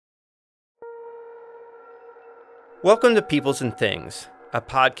Welcome to Peoples and Things, a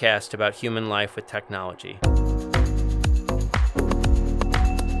podcast about human life with technology.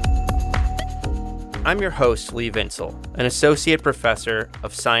 I'm your host, Lee Vinsel, an associate professor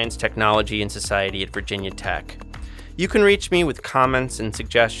of science, technology, and society at Virginia Tech. You can reach me with comments and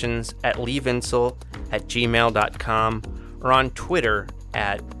suggestions at leevinsel@gmail.com or on Twitter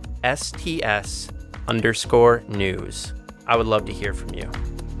at STS_news. I would love to hear from you.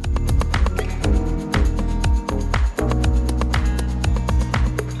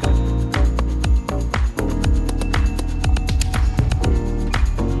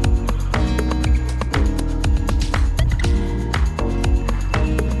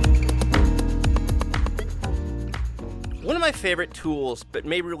 One of my favorite tools, but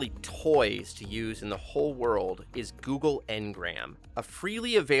maybe really toys to use in the whole world, is Google Ngram, a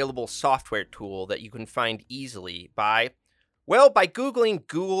freely available software tool that you can find easily by Googling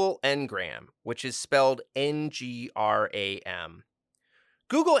Google Ngram, which is spelled Ngram.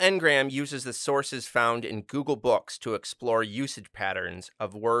 Google Ngram uses the sources found in Google Books to explore usage patterns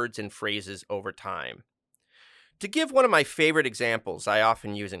of words and phrases over time. To give one of my favorite examples I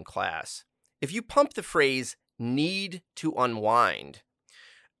often use in class, if you pump the phrase "need to unwind"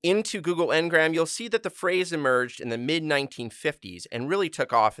 into Google Ngram, you'll see that the phrase emerged in the mid-1950s and really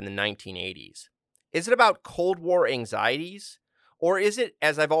took off in the 1980s. Is it about Cold War anxieties? Or is it,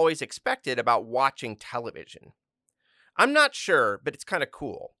 as I've always expected, about watching television? I'm not sure, but it's kind of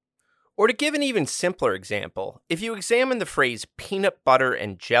cool. Or to give an even simpler example, if you examine the phrase peanut butter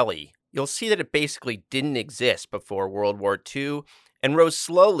and jelly, you'll see that it basically didn't exist before World War II and rose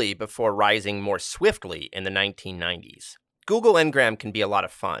slowly before rising more swiftly in the 1990s. Google Ngram can be a lot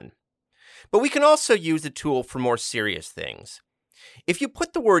of fun. But we can also use the tool for more serious things. If you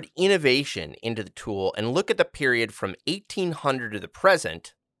put the word innovation into the tool and look at the period from 1800 to the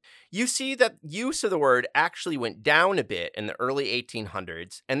present, you see that use of the word actually went down a bit in the early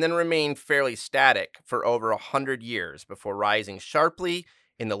 1800s and then remained fairly static for over 100 years before rising sharply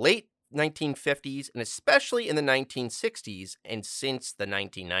in the late 1950s and especially in the 1960s and since the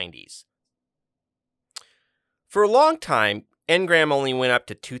 1990s. For a long time, Ngram only went up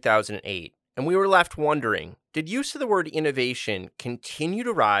to 2008, and we were left wondering, did use of the word innovation continue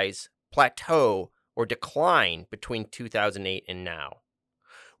to rise, plateau, or decline between 2008 and now?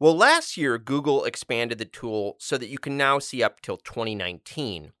 Well, last year, Google expanded the tool so that you can now see up till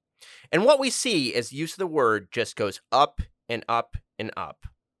 2019. And what we see is use of the word just goes up and up and up.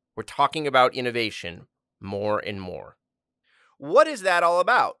 We're talking about innovation more and more. What is that all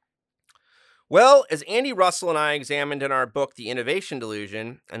about? Well, as Andy Russell and I examined in our book, The Innovation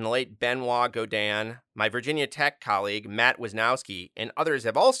Delusion, and the late Benoit Godin, my Virginia Tech colleague, Matt Wisnowski, and others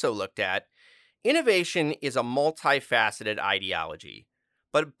have also looked at, innovation is a multifaceted ideology.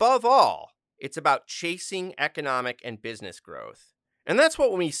 But above all, it's about chasing economic and business growth. And that's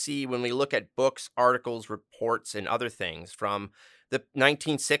what we see when we look at books, articles, reports, and other things from the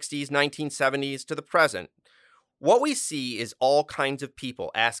 1960s, 1970s to the present. What we see is all kinds of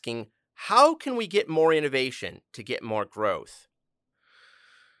people asking, how can we get more innovation to get more growth?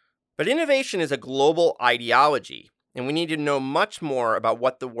 But innovation is a global ideology, and we need to know much more about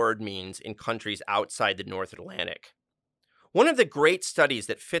what the word means in countries outside the North Atlantic. One of the great studies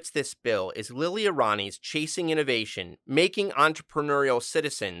that fits this bill is Lily Irani's Chasing Innovation, Making Entrepreneurial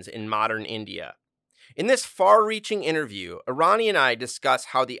Citizens in Modern India. In this far-reaching interview, Irani and I discuss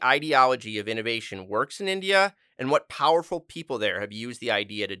how the ideology of innovation works in India and what powerful people there have used the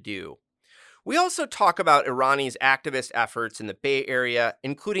idea to do. We also talk about Irani's activist efforts in the Bay Area,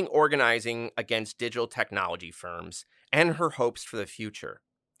 including organizing against digital technology firms, and her hopes for the future.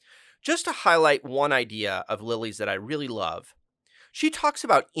 Just to highlight one idea of Lily's that I really love, she talks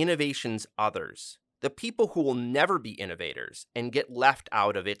about innovation's others, the people who will never be innovators and get left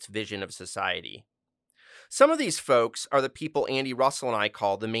out of its vision of society. Some of these folks are the people Andy Russell and I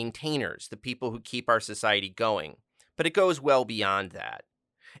call the maintainers, the people who keep our society going, but it goes well beyond that.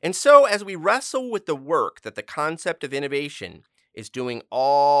 And so as we wrestle with the work that the concept of innovation is doing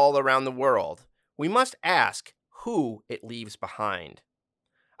all around the world, we must ask who it leaves behind.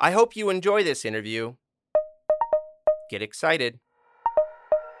 I hope you enjoy this interview. Get excited.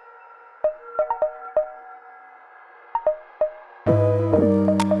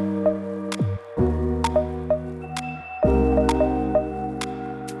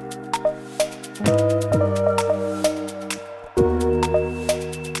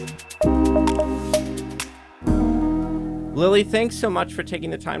 Lily, thanks so much for taking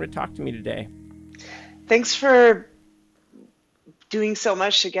the time to talk to me today. Thanks for doing so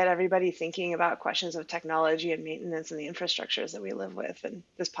much to get everybody thinking about questions of technology and maintenance and the infrastructures that we live with. And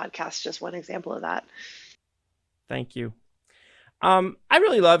this podcast is just one example of that. Thank you. I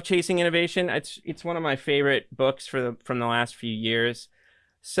really love Chasing Innovation. It's one of my favorite books from the last few years.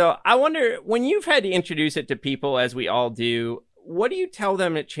 So I wonder, when you've had to introduce it to people, as we all do, what do you tell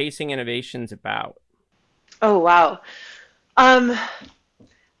them that Chasing Innovation's about? Oh, wow. Um,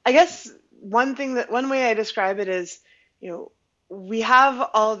 I guess one way I describe it is, you know, we have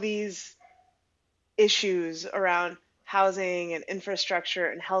all these issues around housing and infrastructure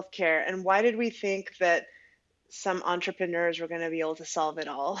and healthcare, and why did we think that some entrepreneurs were going to be able to solve it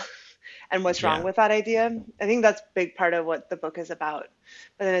all? And what's wrong Yeah. with that idea? I think that's a big part of what the book is about.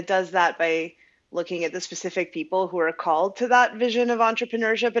 But then it does that by looking at the specific people who are called to that vision of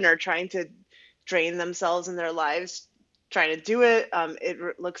entrepreneurship and are trying to drain themselves in their lives trying to do it.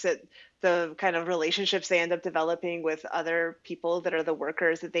 Looks at the kind of relationships they end up developing with other people that are the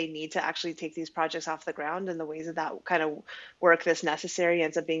workers that they need to actually take these projects off the ground, and the ways that that kind of work that's necessary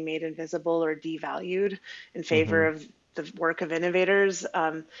ends up being made invisible or devalued in favor Mm-hmm. of the work of innovators.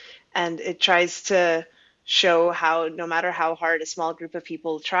 And it tries to show how no matter how hard a small group of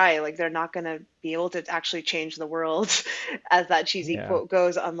people try, like they're not going to be able to actually change the world, as that cheesy Yeah. quote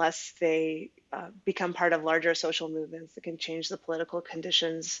goes, unless they become part of larger social movements that can change the political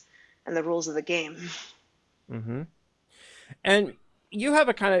conditions and the rules of the game. Mm-hmm. And you have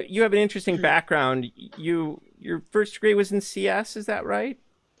an interesting background. Your first degree was in CS, is that right?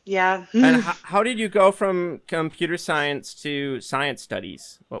 Yeah. And how did you go from computer science to science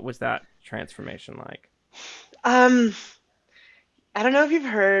studies? What was that transformation like? um, I don't know if you've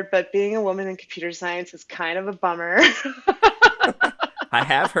heard, but being a woman in computer science is kind of a bummer. I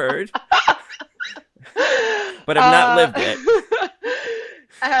have heard, but have not uh, lived it.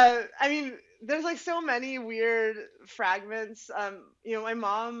 I mean, there's like so many weird fragments. My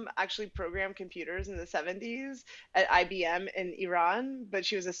mom actually programmed computers in the 70s at IBM in Iran, but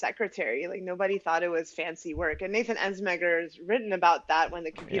she was a secretary. Like nobody thought it was fancy work. And Nathan Ensminger has written about that when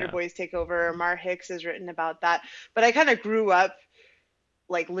the computer Yeah. boys take over. Mar Hicks has written about that. But I kind of grew up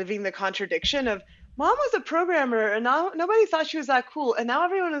like living the contradiction of mom was a programmer and now nobody thought she was that cool, and now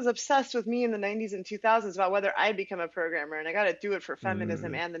everyone is obsessed with me in the 90s and 2000s about whether I become a programmer, and I got to do it for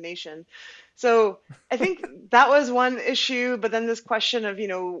feminism Mm, and the nation. So I think that was one issue, but then this question of,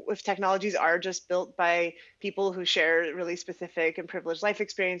 if technologies are just built by people who share really specific and privileged life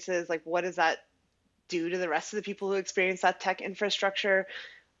experiences, like what does that do to the rest of the people who experience that tech infrastructure?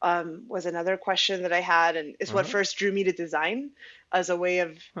 Was another question that I had, and it's what uh-huh. first drew me to design as a way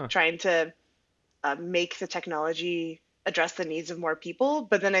of Huh. trying to make the technology address the needs of more people.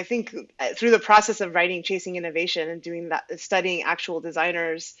 But then I think through the process of writing Chasing Innovation and doing that, studying actual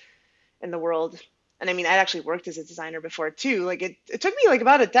designers in the world, and I mean, I'd actually worked as a designer before too. Like it took me like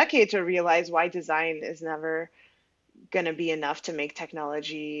about a decade to realize why design is never going to be enough to make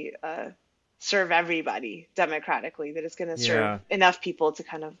technology serve everybody democratically, that it's going to serve Yeah. enough people to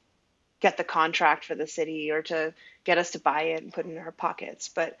kind of get the contract for the city or to get us to buy it and put it in our pockets.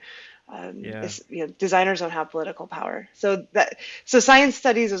 But Yeah. designers don't have political power. So science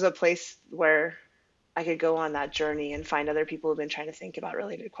studies was a place where I could go on that journey and find other people who've been trying to think about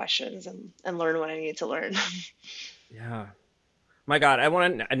related questions and learn what I need to learn. Yeah. My God, I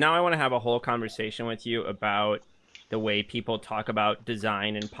want to have a whole conversation with you about the way people talk about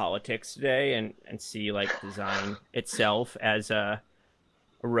design and politics today, and see like design itself as a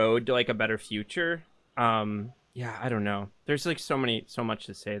road to like a better future. Yeah, I don't know. There's like so much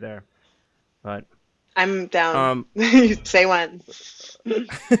to say there. But I'm down. um Say when.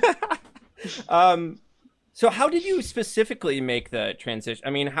 um so how did you specifically make the transition? I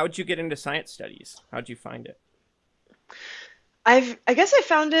mean, how'd you get into science studies? How'd you find it? I guess I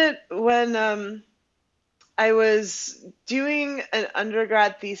found it when I was doing an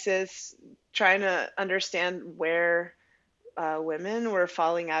undergrad thesis trying to understand where women were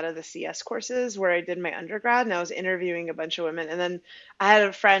falling out of the CS courses where I did my undergrad, and I was interviewing a bunch of women. And then I had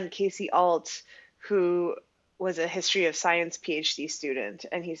a friend, Casey Alt, who was a history of science PhD student,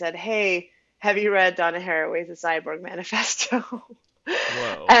 and he said, "Hey, have you read Donna Haraway's The Cyborg Manifesto?"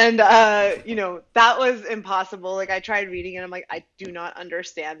 Whoa. And that was impossible. Like I tried reading it, I'm like, I do not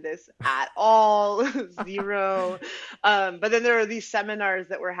understand this at all. Zero. But then there were these seminars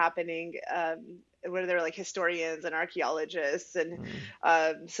that were happening, where there were like historians and archaeologists and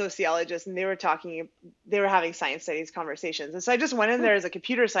Mm. sociologists, and they were having science studies conversations. And so I just went in there as a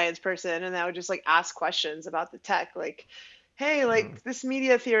computer science person, and I would just like ask questions about the tech, like, hey, Mm. like this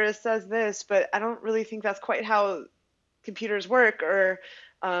media theorist says this, but I don't really think that's quite how computers work, or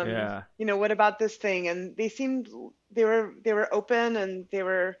Yeah. what about this thing? And they were open, and they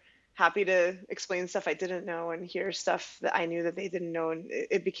were happy to explain stuff I didn't know and hear stuff that I knew that they didn't know, and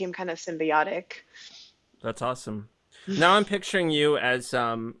it became kind of symbiotic. That's awesome. Now I'm picturing you as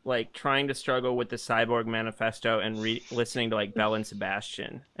like trying to struggle with the Cyborg Manifesto and listening to like Bell and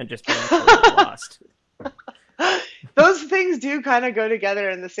Sebastian and just being totally lost. Those things do kind of go together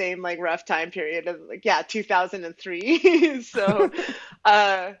in the same like rough time period of like, yeah, 2003. So,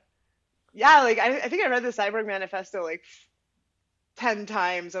 uh, yeah, like I think I read the Cyborg Manifesto like 10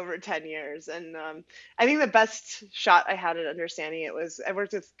 times over 10 years. And I think the best shot I had at understanding it was I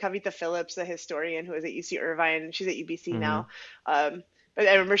worked with Kavita Phillips, the historian who was at UC Irvine. She's at UBC Hmm. now. But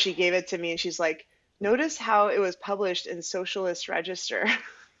I remember she gave it to me and she's like, notice how it was published in Socialist Register.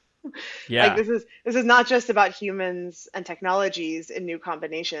 Like Yeah. this is not just about humans and technologies in new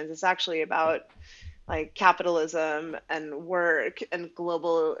combinations. It's actually about like capitalism and work and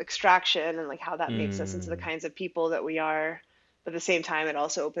global extraction and like how that makes us into the Mm. kinds of people that we are. But at the same time, it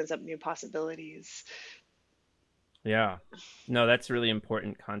also opens up new possibilities. Yeah. No, that's really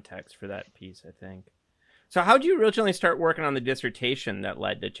important context for that piece, I think. So how'd you originally start working on the dissertation that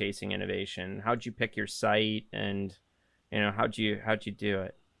led to Chasing Innovation? How'd you pick your site and how'd you do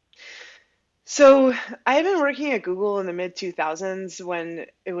it? So I had been working at Google in the mid 2000s when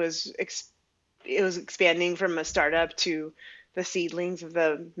it was expanding from a startup to the seedlings of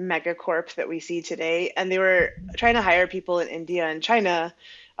the megacorp that we see today, and they were trying to hire people in India and China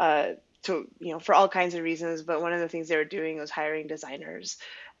uh, to for all kinds of reasons. But one of the things they were doing was hiring designers,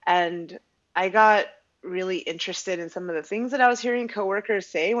 and I got really interested in some of the things that I was hearing coworkers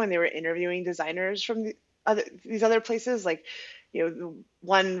say when they were interviewing designers from these other places, like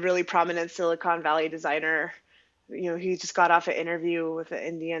one really prominent Silicon Valley designer, he just got off an interview with an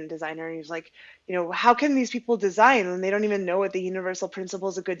Indian designer and he was like, how can these people design when they don't even know what the universal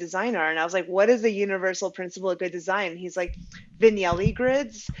principles of good design are? And I was like, what is the universal principle of good design? He's like, Vignelli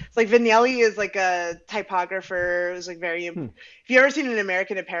grids. It's like Vignelli is like a typographer. It was like if Hmm. you ever seen an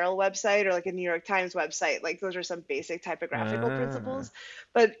American Apparel website or like a New York Times website, like those are some basic typographical Ah. principles.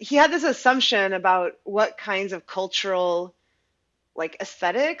 But he had this assumption about what kinds of cultural like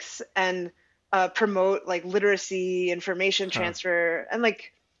aesthetics and promote like literacy, information Huh. transfer, and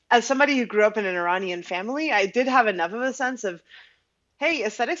like as somebody who grew up in an Iranian family, I did have enough of a sense of, hey,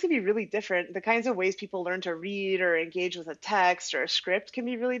 aesthetics can be really different. The kinds of ways people learn to read or engage with a text or a script can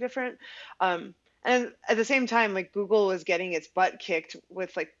be really different. And at the same time, like Google was getting its butt kicked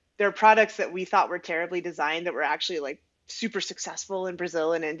with like their products that we thought were terribly designed that were actually like super successful in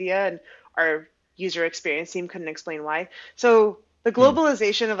Brazil and India, and our user experience team couldn't explain why. So the Hmm.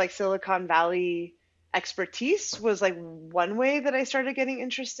 globalization of like Silicon Valley expertise was like one way that I started getting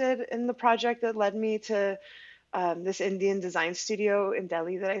interested in the project that led me to this Indian design studio in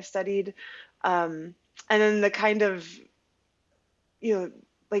Delhi that I studied. And then the kind of, you know,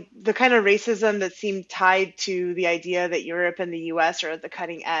 like the kind of racism that seemed tied to the idea that Europe and the US are at the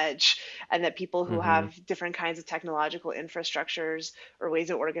cutting edge and that people who Mm-hmm. have different kinds of technological infrastructures or ways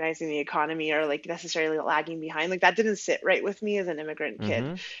of organizing the economy are like necessarily lagging behind. Like that didn't sit right with me as an immigrant kid.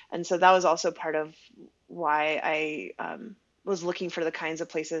 Mm-hmm. And so that was also part of why I was looking for the kinds of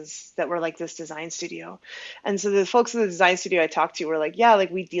places that were like this design studio. And so the folks in the design studio I talked to were like, yeah, like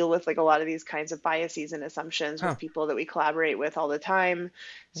we deal with like a lot of these kinds of biases and assumptions with Huh. people that we collaborate with all the time.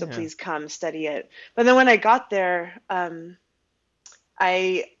 So Yeah. please come study it. But then when I got there,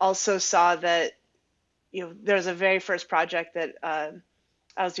 I also saw that, there was a very first project that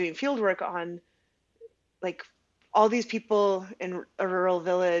I was doing field work on, like all these people in a rural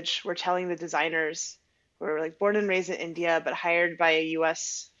village were telling the designers who were like born and raised in India but hired by a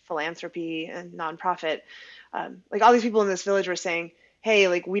US philanthropy and nonprofit. Like all these people in this village were saying, hey,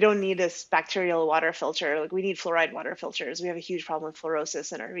 like we don't need this bacterial water filter. Like we need fluoride water filters. We have a huge problem with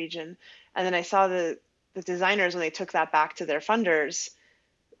fluorosis in our region. And then I saw the designers when they took that back to their funders,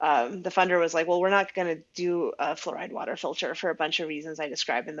 the funder was like, well, we're not going to do a fluoride water filter for a bunch of reasons I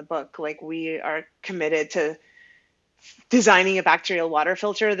describe in the book. Like, we are committed to designing a bacterial water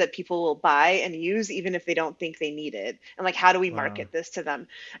filter that people will buy and use even if they don't think they need it. And like, how do we Wow. market this to them?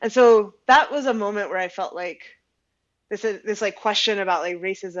 And so that was a moment where I felt like this like question about like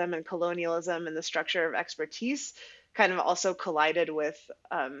racism and colonialism and the structure of expertise kind of also collided with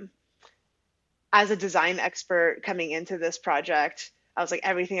as a design expert coming into this project, I was like,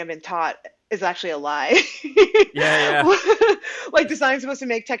 everything I've been taught is actually a lie. Yeah, yeah. Like design's supposed to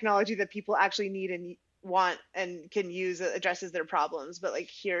make technology that people actually need and want and can use that addresses their problems, but like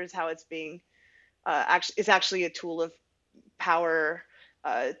here's how it's being actually it's actually a tool of power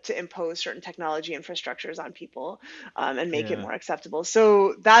to impose certain technology infrastructures on people and make it Yeah. more acceptable.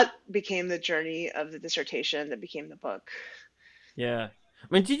 So that became the journey of the dissertation that became the book. Yeah. I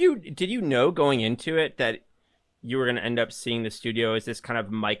mean, did you know going into it that you were going to end up seeing the studio as this kind of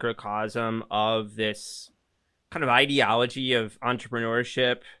microcosm of this kind of ideology of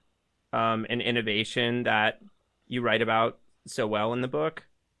entrepreneurship and innovation that you write about so well in the book.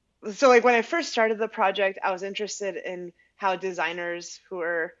 So like when I first started the project, I was interested in how designers who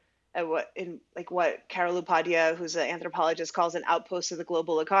are at what in like what Carol Upadhyay, who's an anthropologist, calls an outpost of the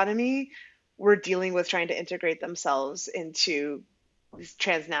global economy, were dealing with trying to integrate themselves into these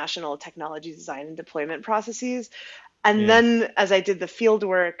transnational technology design and deployment processes. And Yeah. then as I did the field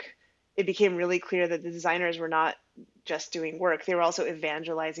work, it became really clear that the designers were not just doing work, they were also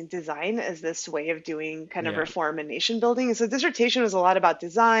evangelizing design as this way of doing kind of Yeah. reform and nation building. And so the dissertation was a lot about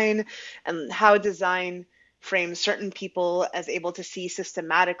design and how design frames certain people as able to see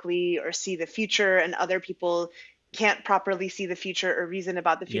systematically or see the future, and other people can't properly see the future or reason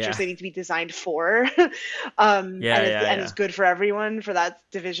about the future, so Yeah. they need to be designed for. Yeah. Yeah. And it's Yeah. good for everyone for that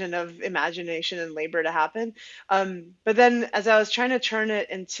division of imagination and labor to happen. But then as I was trying to turn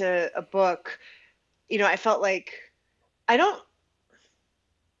it into a book, I felt like I don't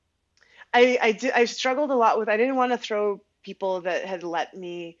I struggled a lot with, I didn't want to throw people that had let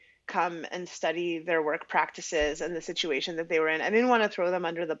me come and study their work practices and the situation that they were in. I didn't want to throw them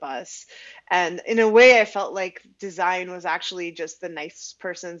under the bus. And in a way, I felt like design was actually just the nice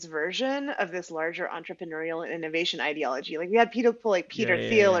person's version of this larger entrepreneurial and innovation ideology. Like we had people like Yeah. Peter Yeah.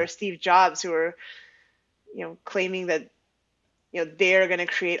 Thiel Yeah. or Steve Jobs who were, claiming that, they're going to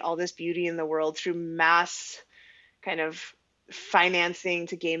create all this beauty in the world through mass kind of financing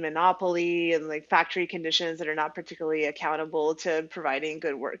to gain monopoly and like factory conditions that are not particularly accountable to providing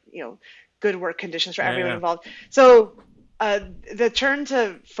good work conditions for everyone Yeah. involved. So uh, the turn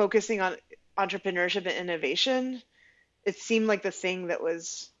to focusing on entrepreneurship and innovation, it seemed like the thing that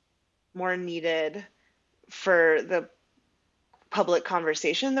was more needed for the public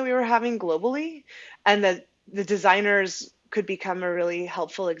conversation that we were having globally, and that the designers could become a really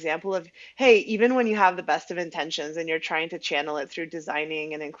helpful example of, hey, even when you have the best of intentions and you're trying to channel it through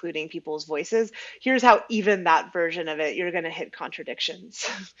designing and including people's voices, here's how even that version of it, you're going to hit contradictions.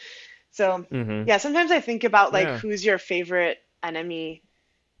 So Mm-hmm. yeah, sometimes I think about like Yeah. who's your favorite enemy,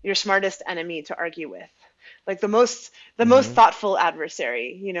 your smartest enemy to argue with, like the most Mm-hmm. thoughtful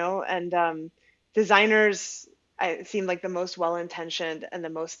adversary, and designers, I seem like the most well-intentioned and the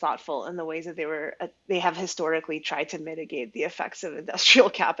most thoughtful in the ways that they have historically tried to mitigate the effects of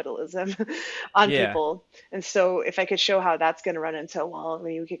industrial capitalism on Yeah. people. And so if I could show how that's going to run into a wall,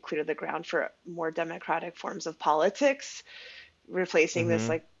 maybe we could clear the ground for more democratic forms of politics, replacing this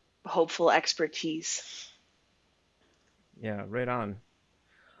Mm-hmm. like hopeful expertise. Yeah. Right on.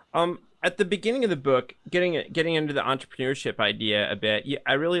 At the beginning of the book, getting into the entrepreneurship idea a bit,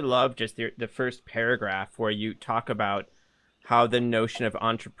 I really love just the first paragraph where you talk about how the notion of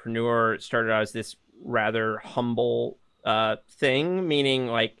entrepreneur started out as this rather humble thing, meaning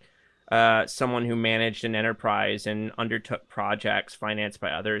like someone who managed an enterprise and undertook projects financed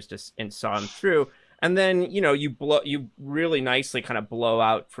by others and saw them through. And then you really nicely kind of blow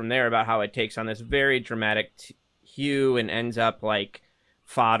out from there about how it takes on this very dramatic hue and ends up like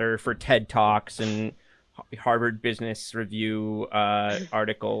fodder for TED Talks and Harvard Business Review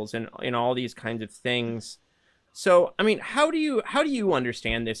articles and all these kinds of things. So, I mean, how do you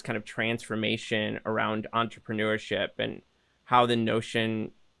understand this kind of transformation around entrepreneurship and how the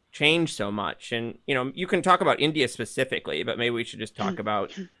notion changed so much? And you can talk about India specifically, but maybe we should just talk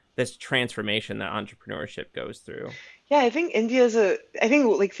about this transformation that entrepreneurship goes through. Yeah, I think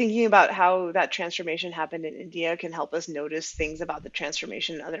like thinking about how that transformation happened in India can help us notice things about the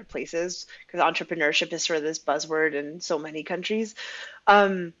transformation in other places, because entrepreneurship is sort of this buzzword in so many countries.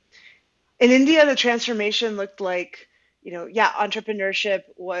 Um, in India, the transformation looked like, yeah, entrepreneurship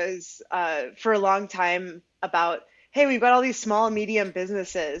was for a long time about, hey, we've got all these small and medium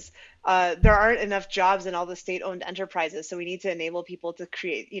businesses. There aren't enough jobs in all the state-owned enterprises, so we need to enable people to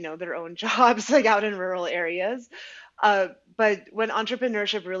create, their own jobs like out in rural areas. But when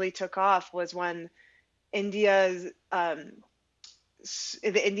entrepreneurship really took off was when India's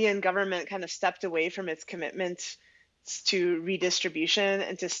the Indian government kind of stepped away from its commitment to redistribution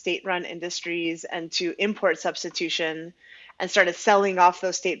and to state-run industries and to import substitution, and started selling off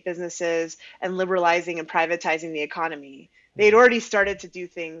those state businesses and liberalizing and privatizing the economy. They had already started to do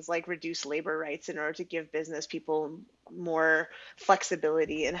things like reduce labor rights in order to give business people more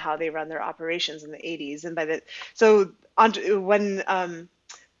flexibility in how they run their operations in the 80s. And by the so on when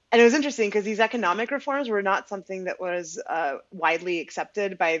and it was interesting because these economic reforms were not something that was widely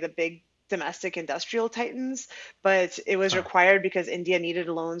accepted by the big domestic industrial titans, but it was Huh. required because India needed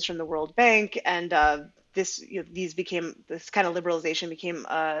loans from the World Bank, and this kind of liberalization became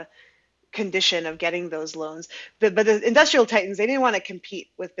condition of getting those loans. But the industrial titans, they didn't want to compete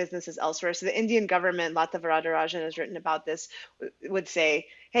with businesses elsewhere. So the Indian government, Lata Varadarajan has written about this, would say,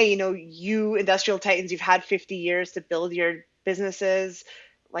 hey, you industrial titans, you've had 50 years to build your businesses.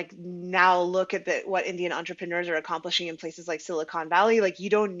 Like, now look at what Indian entrepreneurs are accomplishing in places like Silicon Valley. Like, you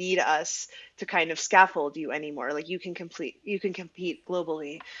don't need us to kind of scaffold you anymore. Like, you can compete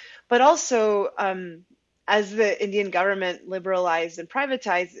globally. But also, as the Indian government liberalized and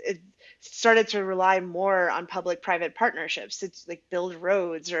privatized, it started to rely more on public-private partnerships to like build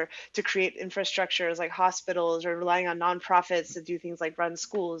roads or to create infrastructures like hospitals, or relying on nonprofits to do things like run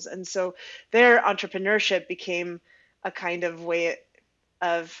schools. And so their entrepreneurship became a kind of way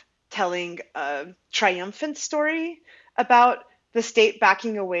of telling a triumphant story about the state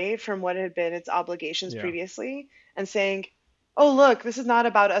backing away from what had been its obligations previously, and saying, oh, look, this is not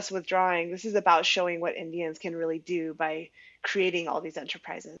about us withdrawing. This is about showing what Indians can really do by creating all these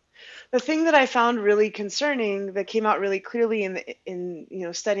enterprises. The thing that I found really concerning, that came out really clearly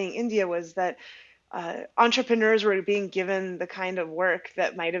in studying India, was that entrepreneurs were being given the kind of work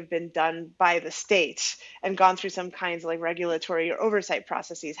that might have been done by the state and gone through some kinds of like regulatory or oversight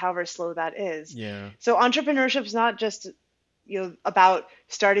processes, however slow that is. Yeah. So entrepreneurship is not just about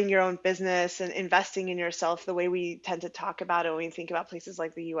starting your own business and investing in yourself the way we tend to talk about it when we think about places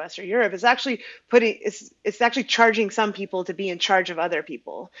like the US or Europe. It's actually it's actually charging some people to be in charge of other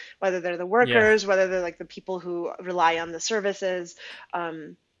people, whether they're the workers, whether they're like the people who rely on the services,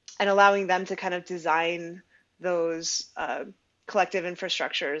 and allowing them to kind of design those collective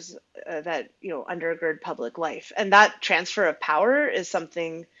infrastructures that undergird public life. And that transfer of power is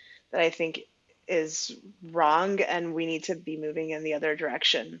something that I think is wrong, and we need to be moving in the other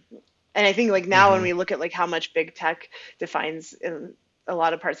direction. And I think like now when we look at like how much big tech defines in a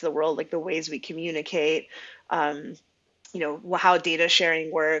lot of parts of the world, like the ways we communicate, how data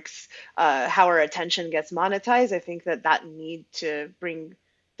sharing works, how our attention gets monetized, I think that need to bring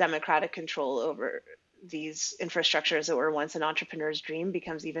democratic control over these infrastructures that were once an entrepreneur's dream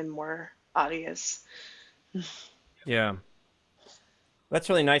becomes even more obvious. Yeah. That's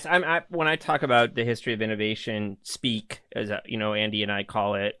really nice. When I talk about the history of innovation, speak, as Andy and I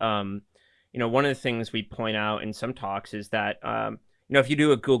call it, one of the things we point out in some talks is that, if you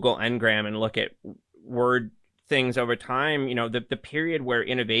do a Google Ngram and look at word things over time, the period where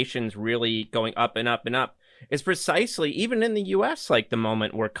innovation's really going up and up and up is precisely, even in the US, like the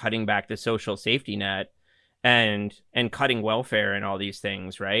moment we're cutting back the social safety net and cutting welfare and all these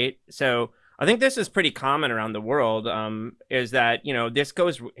things, right? So I think this is pretty common around the world, is that, this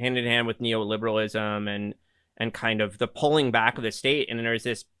goes hand in hand with neoliberalism and kind of the pulling back of the state. And there's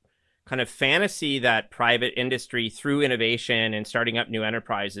this kind of fantasy that private industry, through innovation and starting up new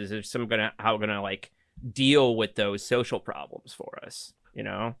enterprises, is how gonna like deal with those social problems for us,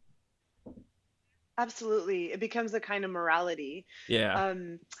 Absolutely. It becomes a kind of morality. Yeah.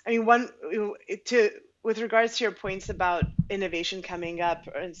 I mean, with regards to your points about innovation coming up,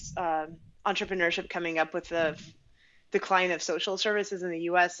 entrepreneurship coming up with the decline of social services in the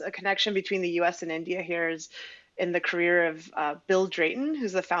US, a connection between the US and India here is in the career of Bill Drayton,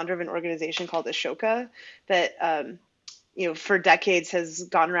 who's the founder of an organization called Ashoka that, for decades has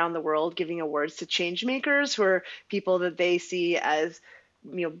gone around the world giving awards to change makers, who are people that they see as,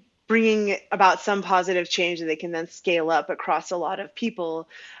 bringing about some positive change that they can then scale up across a lot of people.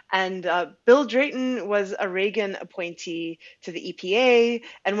 And Bill Drayton was a Reagan appointee to the EPA.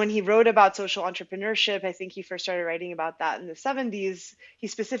 And when he wrote about social entrepreneurship, I think he first started writing about that in the 70s, he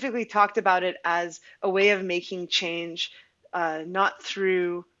specifically talked about it as a way of making change, not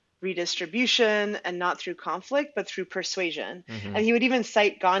through redistribution and not through conflict, but through persuasion. And he would even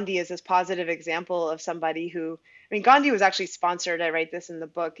cite Gandhi as this positive example of somebody who, Gandhi was actually sponsored, I write this in the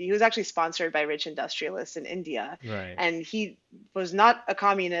book, he was actually sponsored by rich industrialists in India. Right. And he was not a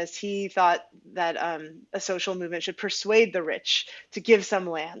communist. He thought that a social movement should persuade the rich to give some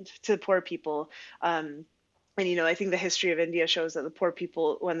land to poor people. And, I think the history of India shows that the poor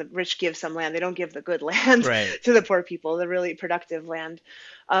people, when the rich give some land, they don't give the good land to the poor people, the really productive land.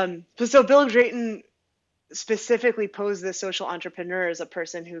 So Bill Drayton specifically posed this social entrepreneur as a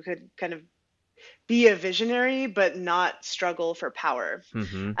person who could kind of be a visionary, but not struggle for power.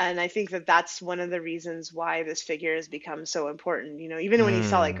 And I think that that's one of the reasons why this figure has become so important. Even when you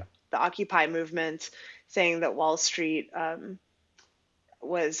saw like the Occupy movement saying that Wall Street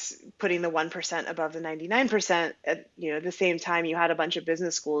was putting the 1% above the 99%, at the same time you had a bunch of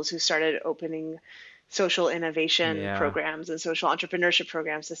business schools who started opening social innovation programs and social entrepreneurship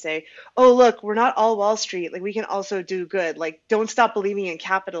programs to say, oh, look, we're not all Wall Street. Like, we can also do good. Like, don't stop believing in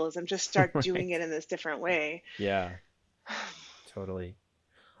capitalism. Just start doing it in this different way. Yeah, totally.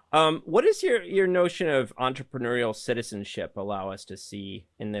 What does your notion of entrepreneurial citizenship allow us to see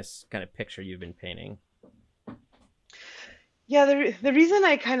in this kind of picture you've been painting? Yeah, the reason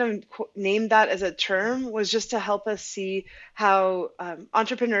I kind of named that as a term was just to help us see how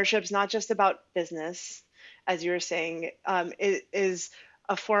entrepreneurship is not just about business, as you were saying. It is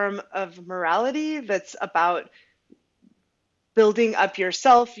a form of morality that's about building up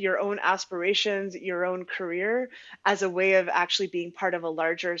yourself, your own aspirations, your own career as a way of actually being part of a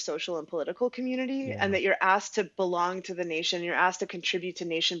larger social and political community, and Yeah. that you're asked to belong to the nation, you're asked to contribute to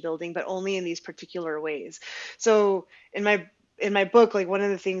nation building, but only in these particular ways. So in my book, like one of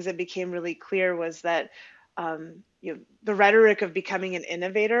the things that became really clear was that the rhetoric of becoming an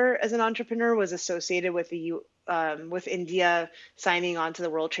innovator as an entrepreneur was associated with with India signing on to the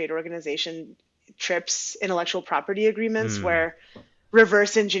World Trade Organization TRIPS intellectual property agreements, Mm, where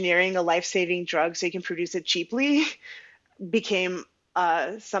reverse engineering a life-saving drug so you can produce it cheaply became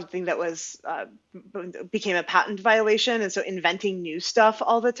something that was became a patent violation, and so inventing new stuff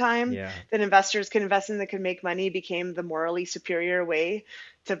all the time yeah. that investors can invest in that can make money became the morally superior way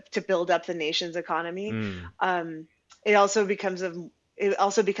to build up the nation's economy. Mm, Um, it also it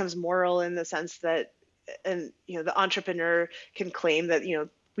also becomes moral in the sense that, and the entrepreneur can claim that,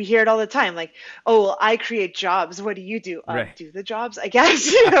 we hear it all the time, like, oh, well, I create jobs, what do you do? right. Do the jobs, I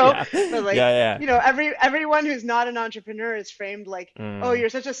guess. Yeah. But Yeah. like, Yeah. everyone who's not an entrepreneur is framed like, oh, Mm, you're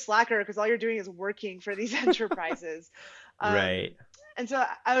such a slacker because all you're doing is working for these enterprises. um, right. and so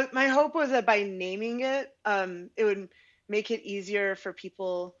my hope was that by naming it, it would make it easier for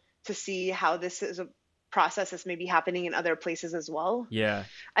people to see how this is a process that's maybe happening in other places as well. Yeah.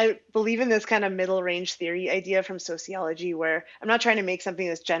 I believe in this kind of middle range theory idea from sociology, where I'm not trying to make something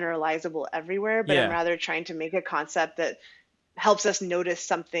that's generalizable everywhere, but I'm Yeah. rather trying to make a concept that helps us notice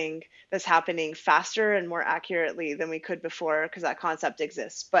something that's happening faster and more accurately than we could before, because that concept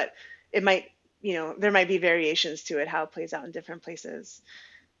exists. But it might, there might be variations to it, how it plays out in different places.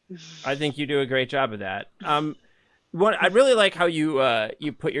 I think you do a great job of that. What I really like how you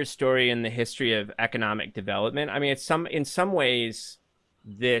put your story in the history of economic development. I mean, it's some in some ways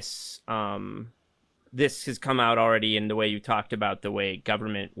this this has come out already in the way you talked about the way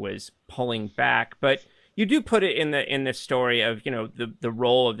government was pulling back, but you do put it in the story of the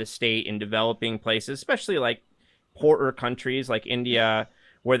role of the state in developing places, especially like poorer countries like India,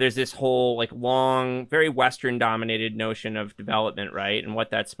 where there's this whole like long, very Western dominated notion of development, right, and what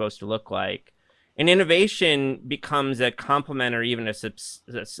that's supposed to look like. And innovation becomes a complement or even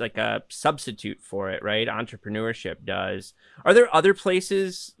like a substitute for it, right? Entrepreneurship does. Are there other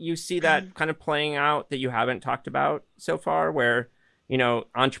places you see that kind of playing out that you haven't talked about so far, where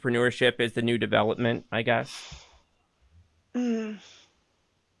entrepreneurship is the new development, I guess? Mm,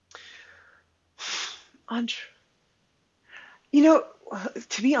 entre- you know,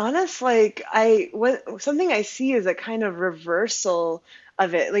 to be honest, like what something I see is a kind of reversal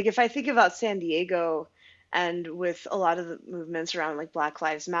of it. Like if I think about San Diego and with a lot of the movements around like Black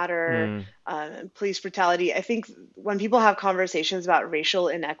Lives Matter, Mm, and police brutality, I think when people have conversations about racial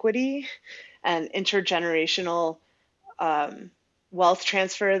inequity and intergenerational um, wealth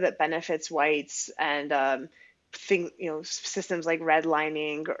transfer that benefits whites, and systems like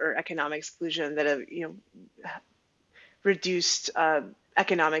redlining or economic exclusion that have reduced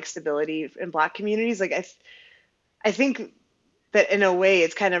economic stability in Black communities. Like I think that in a way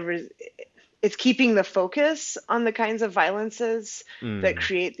it's kind of it's keeping the focus on the kinds of violences that mm.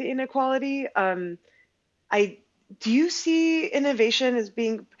 create the inequality. I Do you see innovation as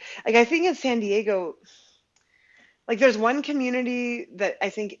being, like, I think in San Diego, like there's one community that I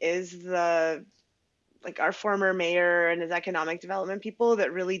think is the, like, our former mayor and his economic development people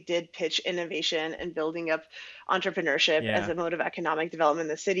that really did pitch innovation and building up entrepreneurship as Yeah. a mode of economic development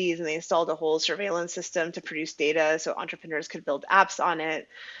in the cities. And they installed a whole surveillance system to produce data so entrepreneurs could build apps on it.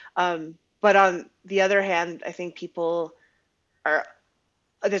 But on the other hand, I think people are,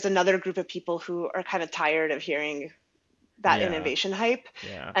 there's another group of people who are kind of tired of hearing that Yeah. innovation hype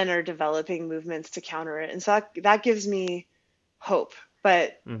Yeah. and are developing movements to counter it. And so that gives me hope.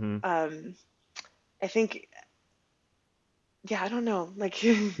 But Hmm. um, I think, yeah, I don't know, like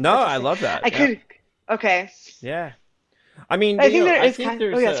No, what to I say. love that. I Yeah. could, okay. Yeah. I mean, I think there I is think kind.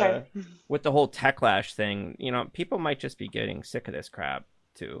 Oh yeah, sorry. with the whole techlash thing, people might just be getting sick of this crap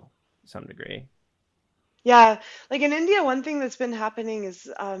to some degree. Yeah, like in India, one thing that's been happening is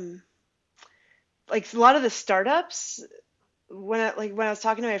like a lot of the startups. When I was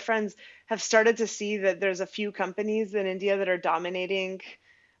talking to my friends, have started to see that there's a few companies in India that are dominating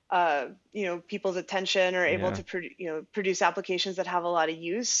people's attention or able Yeah. to produce applications that have a lot of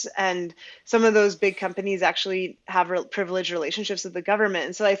use. And some of those big companies actually have privileged relationships with the government.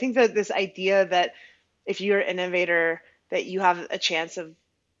 And so I think that this idea that if you're an innovator, that you have a chance of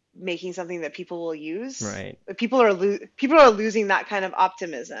making something that people will use. Right. People are losing that kind of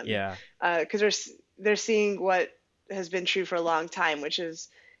optimism Yeah. because they're seeing what has been true for a long time, which is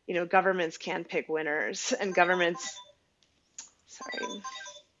governments can pick winners, and governments. Sorry,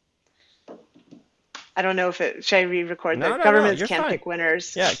 I don't know if it should I re-record No, that no, no. governments You're can fine. pick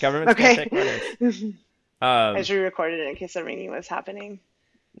winners. Yeah, governments can't Okay, pick winners. I Um, just re-recorded it in case the ringing was happening.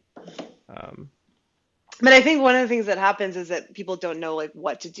 um, But I think one of the things that happens is that people don't know like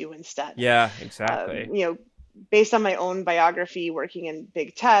what to do instead. yeah, exactly. You know, based on my own biography working in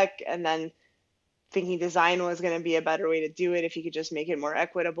big tech and then thinking design was going to be a better way to do it if you could just make it more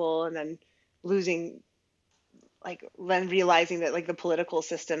equitable, and then losing then realizing that like the political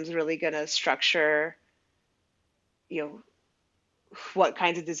system's really going to structure you know what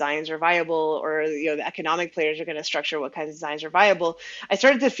kinds of designs are viable, or the economic players are going to structure what kinds of designs are viable. I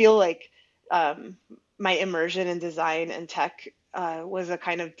started to feel like um, my immersion in design and tech was a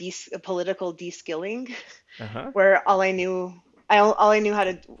kind of a political de-skilling, Uh-huh. where all I knew how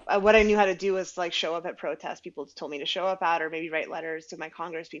to what I knew how to do was like show up at protests people told me to show up at, or maybe write letters to my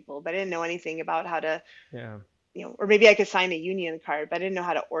congress people, but I didn't know anything about how to, Yeah. or maybe I could sign a union card, but I didn't know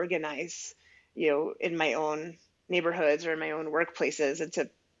how to organize, in my own neighborhoods or in my own workplaces, and to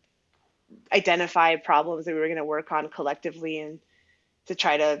identify problems that we were going to work on collectively, and to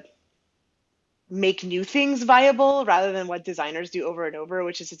try to make new things viable rather than what designers do over and over,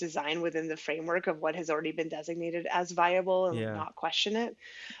 which is to design within the framework of what has already been designated as viable and Yeah. not question it.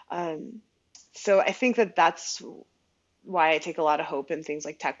 Um, so I think that that's why I take a lot of hope in things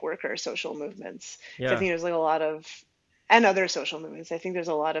like tech work or social movements. Because I Yeah. think there's like a lot of, and other social movements, I think there's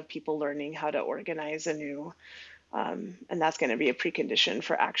a lot of people learning how to organize anew. And that's going to be a precondition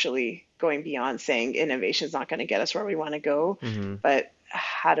for actually going beyond saying innovation is not going to get us where we want to go, Mm-hmm. but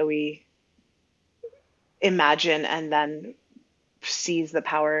how do we imagine and then seize the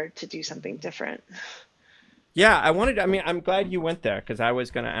power to do something different? Yeah, I mean, I'm glad you went there because I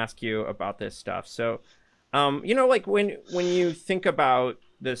was going to ask you about this stuff. So, like when you think about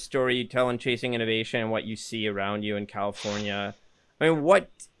the story you tell in Chasing Innovation and what you see around you in California, I mean,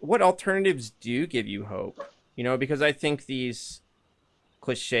 what alternatives do give you hope? Because I think these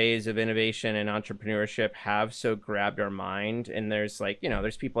cliches of innovation and entrepreneurship have so grabbed our mind, and there's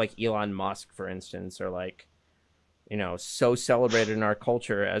people like Elon Musk, for instance, or like so celebrated in our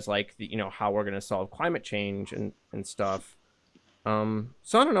culture as like how we're going to solve climate change and stuff.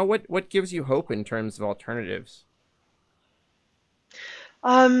 So I don't know what gives you hope in terms of alternatives.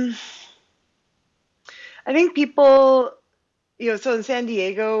 Um, I think people, so in San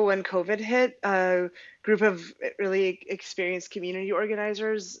Diego, when COVID hit, a group of really experienced community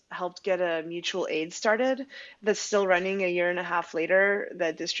organizers helped get a mutual aid started that's still running a year and a half later,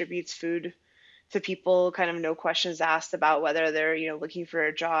 that distributes food to people, kind of no questions asked about whether they're, looking for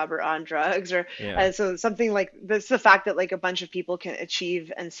a job or on drugs, or Yeah. and so something like this, the fact that like a bunch of people can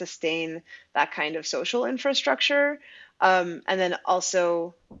achieve and sustain that kind of social infrastructure, and then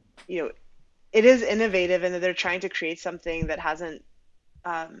also, you know, it is innovative in that they're trying to create something that hasn't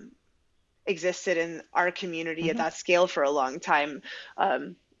um, existed in our community at Hmm. that scale for a long time.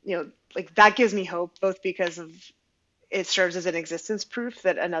 Um, like that gives me hope, both because of it serves as an existence proof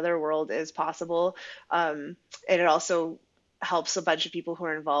that another world is possible, and it also helps a bunch of people who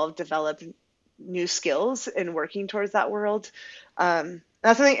are involved develop new skills in working towards that world.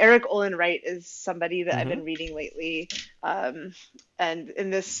 That's something. Eric Olin Wright is somebody that I've Hmm. been reading lately. Um, and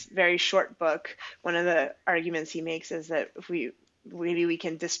in this very short book, one of the arguments he makes is that if we maybe we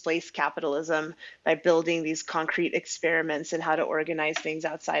can displace capitalism by building these concrete experiments in how to organize things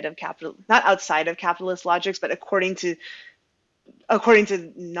outside of capital, not outside of capitalist logics, but according to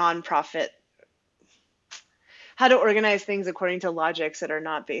nonprofit, how to organize things according to logics that are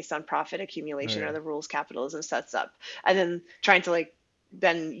not based on profit Oh accumulation or yeah. the rules capitalism sets up, and then trying to like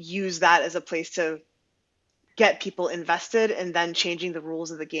then use that as a place to get people invested, and then changing the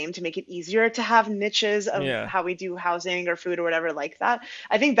rules of the game to make it easier to have niches of Yeah. how we do housing or food or whatever like that.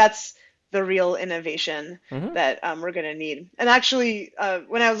 I think that's the real innovation Hmm. that we're going to need. And actually,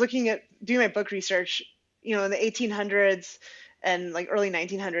 when I was looking at doing my book research, in the 1800s and like early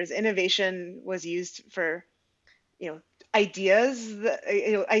 1900s, innovation was used for you know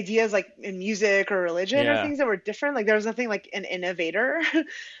ideas like in music or religion or Yeah. things that were different. Like there was nothing like an innovator.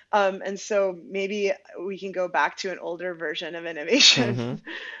 And so maybe we can go back to an older version of innovation Hmm.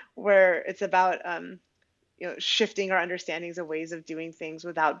 where it's about shifting our understandings of ways of doing things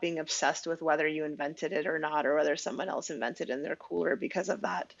without being obsessed with whether you invented it or not, or whether someone else invented it and they're cooler because of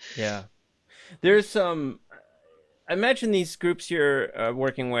that. Yeah. There's some. I imagine these groups you're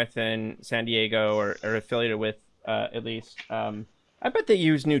working with in San Diego or affiliated with, at least. I bet they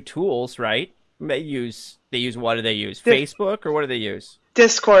use new tools, right? They use what do they use? Facebook, or what do they use?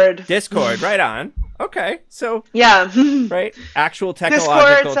 Discord. Discord, right on. Okay, so Yeah. right, actual Discord,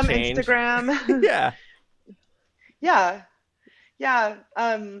 technological some change. Instagram. Yeah, Yeah. Yeah.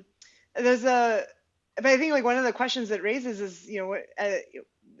 There's a, but I think like one of the questions it raises is,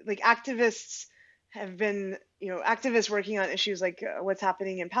 like activists have been, activists working on issues like what's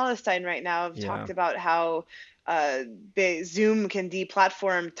happening in Palestine right now have yeah, talked about how Zoom can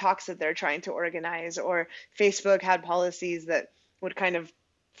deplatform talks that they're trying to organize, or Facebook had policies that would kind of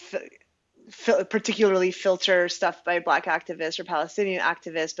particularly filter stuff by Black activists or Palestinian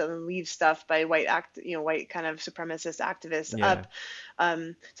activists, but then leave stuff by white kind of supremacist activists yeah, up.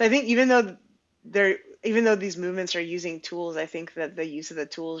 So I think even though these movements are using tools, I think that the use of the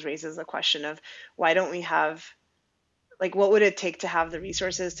tools raises the question of why don't we have, like, what would it take to have the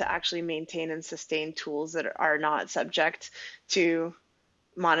resources to actually maintain and sustain tools that are not subject to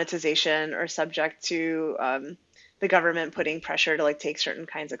monetization or subject to the government putting pressure to like take certain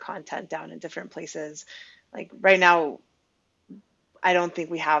kinds of content down in different places. Like right now, I don't think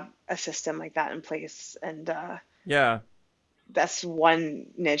we have a system like that in place, and yeah. that's one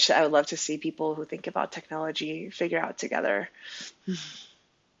niche that I would love to see people who think about technology figure out together.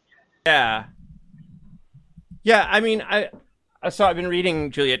 Yeah. Yeah, I mean, I've been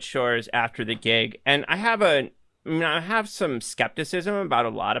reading Juliet Shore's After the Gig, and I have some skepticism about a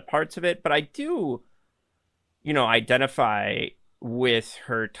lot of parts of it, but I do, identify with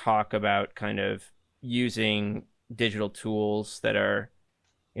her talk about kind of using digital tools that are,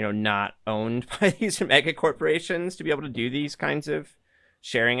 not owned by these mega corporations to be able to do these kinds of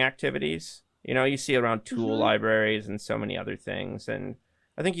sharing activities. You see around tool Mm-hmm. libraries and so many other things, and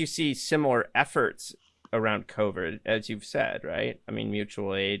I think you see similar efforts around COVID, as you've said, right? I mean,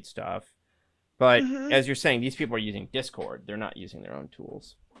 mutual aid stuff. But Mm-hmm. as you're saying, these people are using Discord. They're not using their own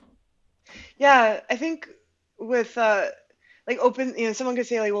tools. Yeah, I think with like open, someone could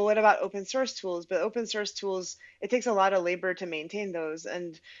say like, well, what about open source tools? But open source tools, it takes a lot of labor to maintain those.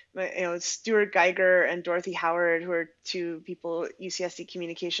 And Stuart Geiger and Dorothy Howard, who are two people at UCSD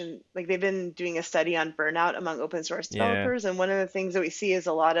Communication, like they've been doing a study on burnout among open source Yeah. developers. And one of the things that we see is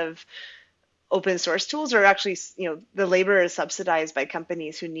a lot of open source tools are actually, the labor is subsidized by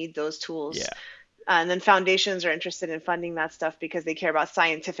companies who need those tools. Yeah. And then foundations are interested in funding that stuff because they care about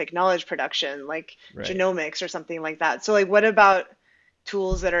scientific knowledge production, like Right. genomics or something like that. So, like, what about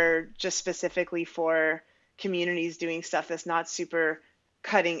tools that are just specifically for communities doing stuff that's not super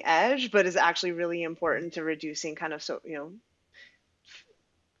cutting edge, but is actually really important to reducing kind of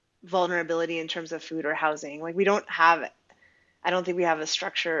vulnerability in terms of food or housing? Like, I don't think we have a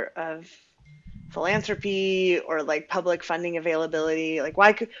structure of philanthropy or like public funding availability. Like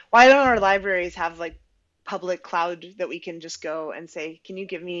why don't our libraries have like public cloud that we can just go and say, can you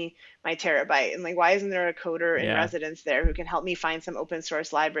give me my terabyte? And like why isn't there a coder in Yeah. residence there who can help me find some open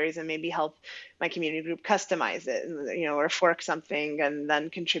source libraries and maybe help my community group customize it, and or fork something and then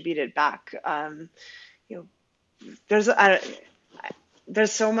contribute it back. You know, there's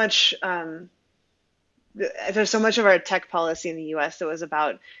there's so much there's so much of our tech policy in the US that was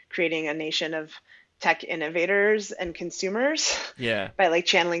about creating a nation of tech innovators and consumers Yeah. by like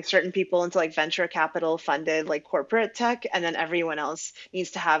channeling certain people into like venture capital funded like corporate tech, and then everyone else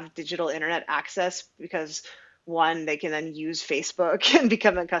needs to have digital internet access because one, they can then use Facebook and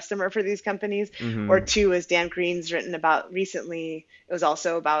become a customer for these companies, or Mm-hmm. two, as Dan Green's written about recently, it was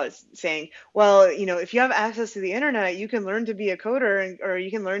also about saying, well, if you have access to the internet, you can learn to be a coder, or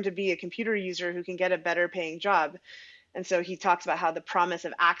you can learn to be a computer user who can get a better paying job. And so he talks about how the promise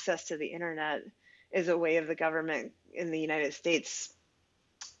of access to the internet is a way of the government in the United States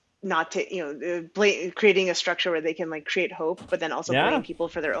not to, creating a structure where they can like create hope, but then also Yeah. blame people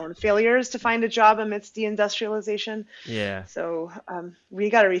for their own failures to find a job amidst deindustrialization. Yeah. So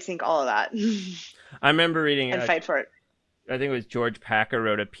we got to rethink all of that I remember reading, and fight for it. I think it was George Packer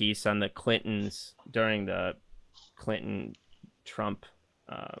wrote a piece on the Clintons during the Clinton Trump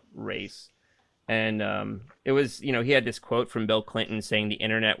race. And it was, he had this quote from Bill Clinton saying the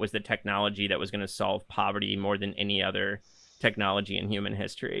internet was the technology that was going to solve poverty more than any other technology in human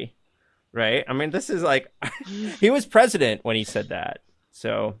history. Right? I mean, this is like, he was president when he said that.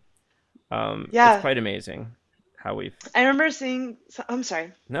 So it's Yeah, quite amazing how we've. I remember seeing. I'm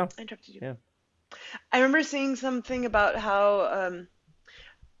sorry, No. I interrupted you. Yeah. I remember seeing something about how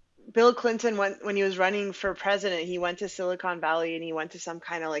Bill Clinton went when he was running for president, he went to Silicon Valley and he went to some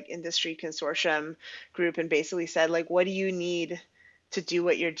kind of like industry consortium group and basically said like, what do you need to do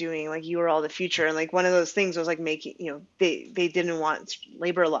what you're doing? Like you are all the future. And like one of those things was like making, they didn't want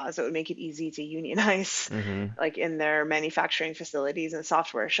labor laws that would make it easy to unionize Mm-hmm. like in their manufacturing facilities and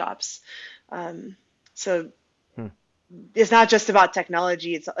software shops. So Hmm. it's not just about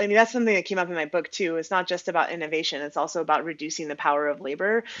technology. I mean, that's something that came up in my book too. It's not just about innovation. It's also about reducing the power of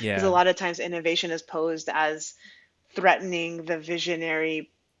labor, because a Yeah. lot of times innovation is posed as threatening the visionary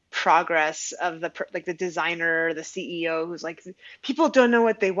progress of like the designer, the CEO, who's like, people don't know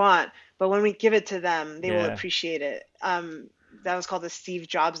what they want, but when we give it to them, they will Yeah. appreciate it. That was called the Steve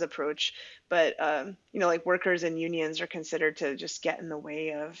Jobs approach. But like workers and unions are considered to just get in the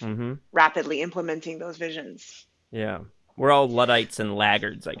way of Mm-hmm. rapidly implementing those visions. Yeah. We're all Luddites and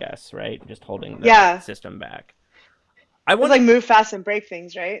laggards, I guess, right? Just holding the Yeah, system back. I it's want like to, move fast and break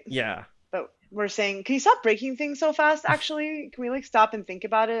things, right? yeah. But we're saying, can you stop breaking things so fast, actually? Can we like stop and think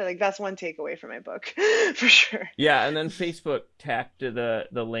about it? Like that's one takeaway from my book, for sure. Yeah, and then Facebook tacked to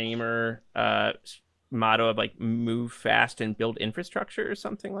the lamer motto of like move fast and build infrastructure or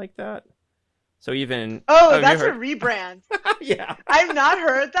something like that. So even Oh, have you that's a heard? rebrand. Yeah. I've not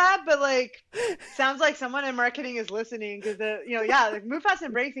heard that, but like sounds like someone in marketing is listening because yeah, like move fast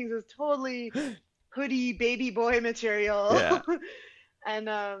and break things is totally hoodie baby boy material. Yeah.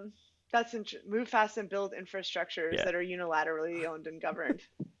 And move fast and build infrastructures Yeah. that are unilaterally owned and governed.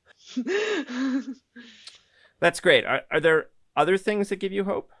 That's great. Are there other things that give you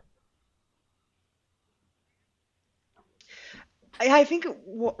hope? I think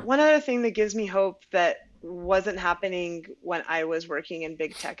one other thing that gives me hope that wasn't happening when I was working in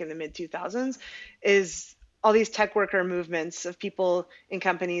big tech in the mid 2000s is all these tech worker movements of people in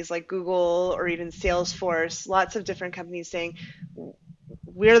companies like Google or even Salesforce, lots of different companies saying,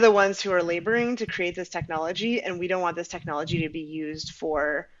 we're the ones who are laboring to create this technology, and we don't want this technology to be used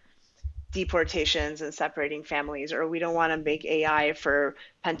for deportations and separating families, or we don't want to make AI for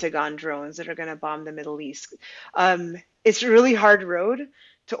Pentagon drones that are going to bomb the Middle East. It's a really hard road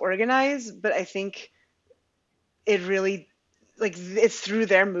to organize, but I think it really, like, it's through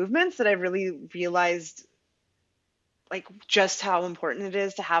their movements that I really realized like just how important it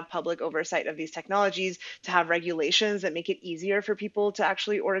is to have public oversight of these technologies, to have regulations that make it easier for people to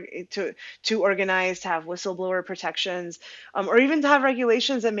actually to organize, to have whistleblower protections, or even to have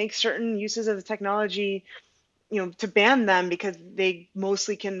regulations that make certain uses of the technology, to ban them because they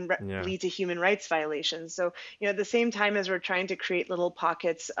mostly can Yeah. lead to human rights violations. So, at the same time as we're trying to create little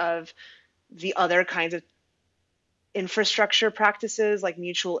pockets of the other kinds of infrastructure practices like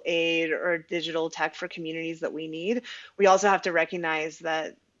mutual aid or digital tech for communities that we need, we also have to recognize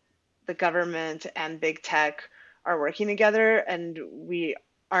that the government and big tech are working together, and we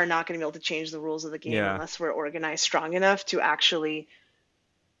are not going to be able to change the rules of the game Yeah. unless we're organized strong enough to actually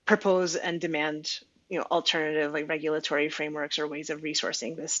propose and demand alternative like regulatory frameworks or ways of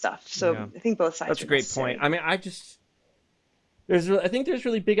resourcing this stuff. So Yeah. I think both sides That's a are great point. necessary. I mean, I think there's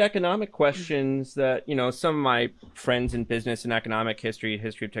really big economic questions that, some of my friends in business and economic history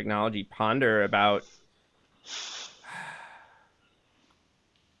of technology ponder about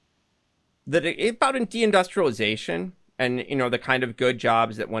about deindustrialization and, the kind of good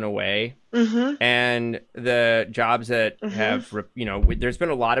jobs that went away Mm-hmm. and the jobs that Mm-hmm. have, there's been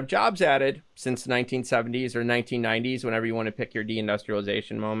a lot of jobs added since the 1970s or 1990s, whenever you want to pick your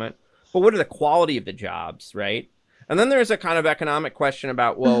deindustrialization moment. But what are the quality of the jobs, right? And then there's a kind of economic question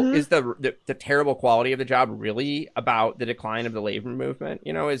about, well, Mm-hmm. is the terrible quality of the job really about the decline of the labor movement?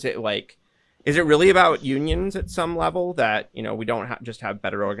 Is it really about unions at some level that, we don't just have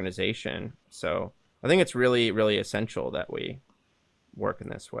better organization? So I think it's really, really essential that we work in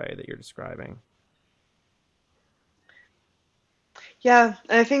this way that you're describing. Yeah,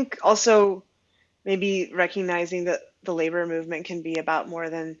 and I think also maybe recognizing that the labor movement can be about more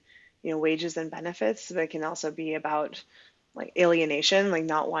than, wages and benefits, but it can also be about like alienation, like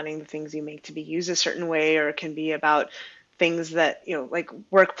not wanting the things you make to be used a certain way, or it can be about things that, like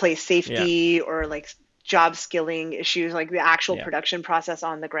workplace Yeah. safety or like job skilling issues, like the actual Yeah. production process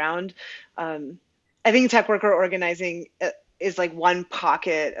on the ground. I think tech worker organizing is like one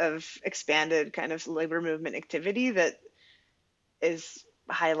pocket of expanded kind of labor movement activity that is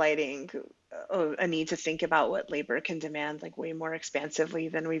highlighting a need to think about what labor can demand like way more expansively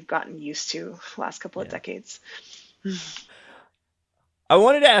than we've gotten used to the last couple of Yeah. decades. I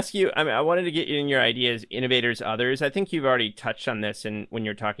wanted to ask you, I wanted to get in your ideas, innovators, others. I think you've already touched on this when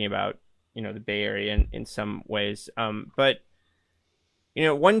you're talking about, the Bay Area in some ways. But,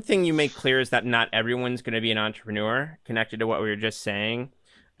 one thing you make clear is that not everyone's going to be an entrepreneur, connected to what we were just saying.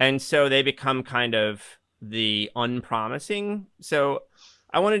 and so they become kind of the unpromising. So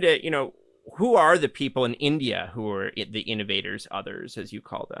I wanted to, who are the people in India who are the innovators, others, as you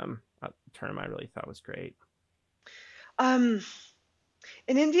call them? A term I really thought was great. Um,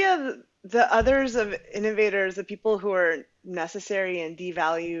 in India, the others of innovators, the people who are necessary and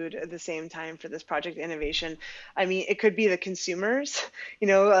devalued at the same time for this project innovation, I mean, it could be the consumers,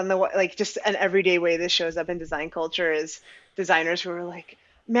 on like just an everyday way this shows up in design culture is designers who are like,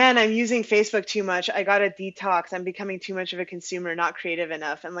 man, I'm using Facebook too much. I gotta detox. I'm becoming too much of a consumer, not creative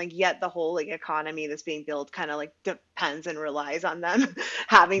enough. And like, yet the whole like economy that's being built kind of like depends and relies on them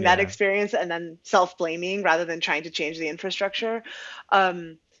having that Yeah. experience and then self-blaming rather than trying to change the infrastructure.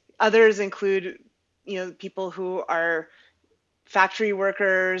 Um, Others include, people who are factory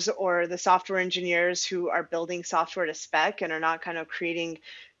workers or the software engineers who are building software to spec and are not kind of creating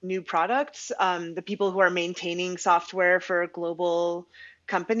new products. The people who are maintaining software for global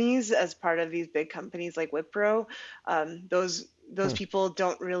companies as part of these big companies like Wipro. Those Hmm. people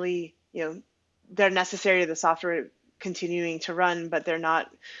don't really, they're necessary to the software continuing to run, but they're not,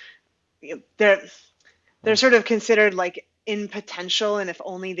 they're Hmm. sort of considered like in potential, and if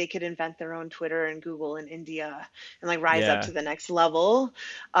only they could invent their own Twitter and Google in India and like rise up Yeah. to the next level.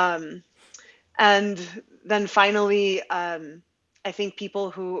 um, and then finally, I think people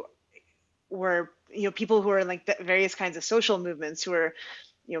who were, people who are like the various kinds of social movements who are,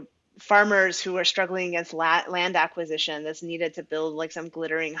 you know farmers who are struggling against land acquisition that's needed to build like some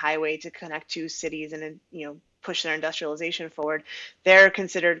glittering highway to connect two cities and push their industrialization forward. They're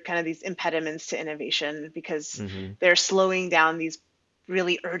considered kind of these impediments to innovation because Hmm. they're slowing down these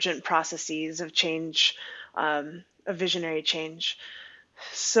really urgent processes of change, of visionary change.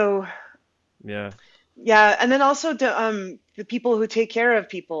 So Yeah. yeah, and then also the people who take care of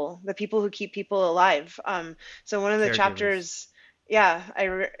people, the people who keep people alive. So one of the Caregivers. chapters, yeah,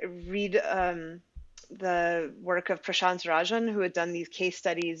 read the work of Prashant Rajan, who had done these case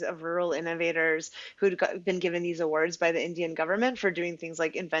studies of rural innovators who had been given these awards by the Indian government for doing things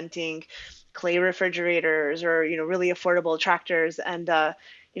like inventing clay refrigerators or really affordable tractors. And I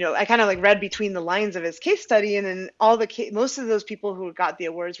kind of like read between the lines of his case study, and in most of those people who got the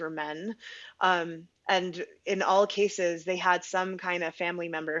awards were men. And in all cases, they had some kind of family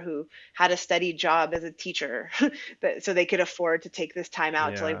member who had a steady job as a teacher, so they could afford to take this time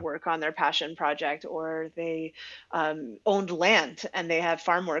out to like Yeah. work on their passion project, or they owned land and they have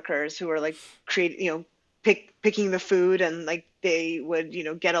farm workers who are like picking the food, and like they would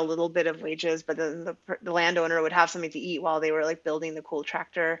get a little bit of wages, but then the landowner would have something to eat while they were like building the cool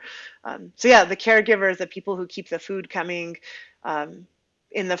tractor. So yeah, the caregivers, the people who keep the food coming, um,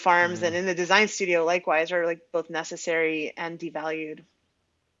 in the farms and Mm. in the design studio likewise, are like both necessary and devalued.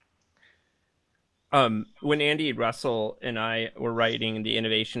 When Andy Russell and I were writing The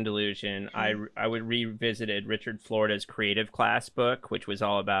Innovation Delusion, Mm-hmm. I would revisited Richard Florida's Creative Class book, which was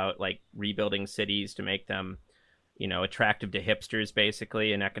all about like rebuilding cities to make them, attractive to hipsters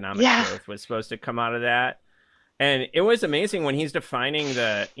basically, and economic Yeah. growth was supposed to come out of that. And it was amazing when he's defining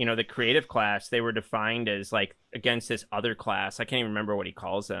the creative class, they were defined as like against this other class. I can't even remember what he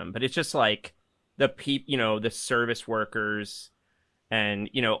calls them, but it's just like the service workers and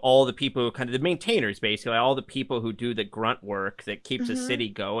all the people who kind of the maintainers, basically all the people who do the grunt work that keeps a Mm-hmm. city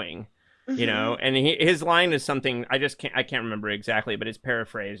going. Mm-hmm. And his line is something I can't remember exactly, but it's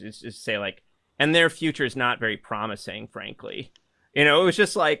paraphrased. It's just say like, and their future is not very promising, frankly. It was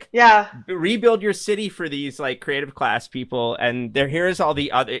just like Yeah. rebuild your city for these like creative class people, and here's all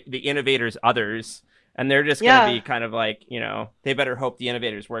the innovators, others, and they're just going to be Yeah. kind of like they better hope the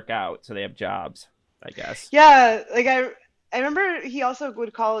innovators work out so they have jobs, I guess. Yeah. Like I remember he also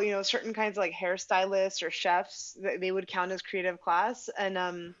would call, certain kinds of like hairstylists or chefs, they would count as creative class.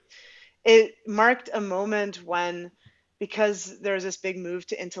 And it marked a moment when, because there was this big move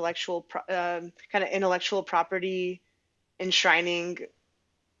to kind of intellectual property enshrining,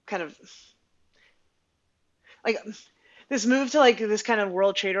 kind of like this move to like this kind of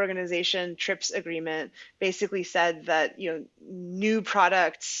World Trade Organization TRIPS agreement basically said that new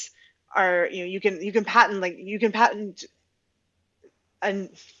products are, you can patent. And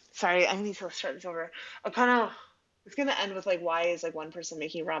sorry, I need to start this over. It's gonna end with like, why is like one person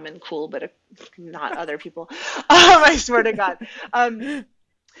making ramen cool but not other people? I swear to God. Um,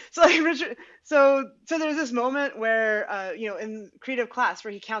 so like Richard, so there's this moment where in creative class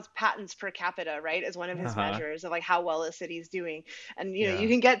where he counts patents per capita, right, as one of his Uh-huh. measures of like how well a city's doing. And you Yeah.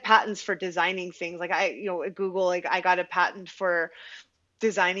 can get patents for designing things. Like I, at Google, like I got a patent for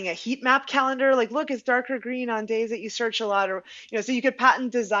designing a heat map calendar. Like, look, it's darker green on days that you search a lot, or so you could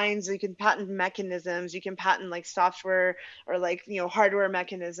patent designs, you can patent mechanisms, you can patent like software or like hardware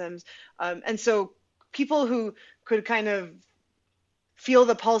mechanisms, and so people who could kind of feel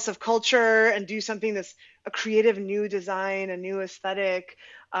the pulse of culture and do something that's a creative new design, a new aesthetic,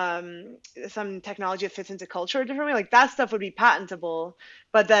 some technology that fits into culture a different way, like that stuff would be patentable.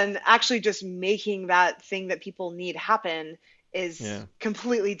 But then actually just making that thing that people need happen is Yeah.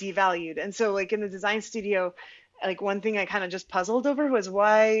 completely devalued. And so, like in the design studio, like one thing I kind of just puzzled over was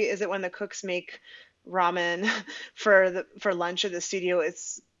why is it when the cooks make ramen for lunch at the studio,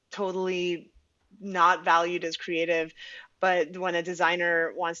 it's totally not valued as creative, but when a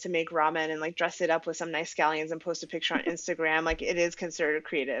designer wants to make ramen and like dress it up with some nice scallions and post a picture on Instagram, like it is considered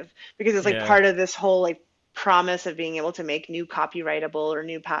creative because it's like Yeah. part of this whole like promise of being able to make new copyrightable or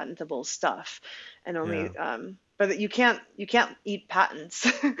new patentable stuff. And Yeah. only but you can't eat patents.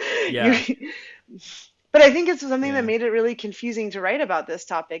 you Yeah. but I think it's something that Yeah. made it really confusing to write about this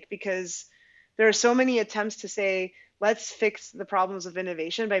topic because there are so many attempts to say, let's fix the problems of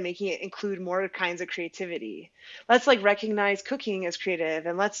innovation by making it include more kinds of creativity. Let's like recognize cooking as creative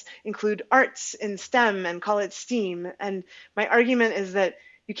and let's include arts in STEM and call it STEAM. And my argument is that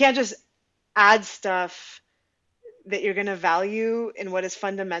you can't just add stuff that you're going to value in what is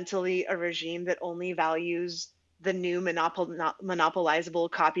fundamentally a regime that only values the new monopolizable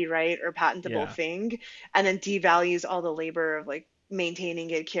copyright or patentable Yeah. thing and then devalues all the labor of like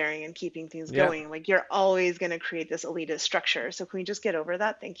maintaining it, carrying and keeping things Yeah. going. Like you're always going to create this elitist structure. So can we just get over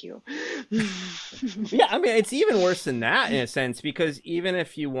that? Thank you. Yeah, I mean, it's even worse than that in a sense because even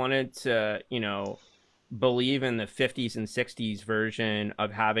if you wanted to, believe in the 50s and 60s version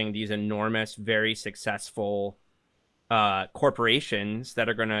of having these enormous, very successful corporations that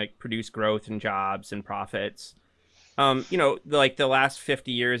are going to produce growth and jobs and profits, like the last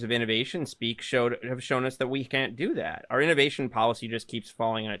 50 years of innovation speak have shown us that we can't do that. Our innovation policy just keeps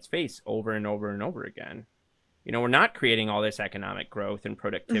falling on its face over and over and over again. We're not creating all this economic growth and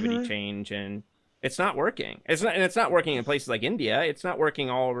productivity Hmm. change, and it's not working. It's not working in places like India. It's not working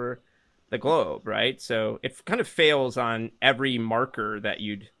all over the globe, right? So it kind of fails on every marker that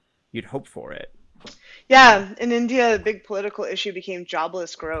you'd hope for it. Yeah, in India, a big political issue became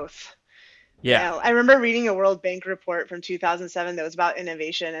jobless growth. Yeah. I remember reading a World Bank report from 2007 that was about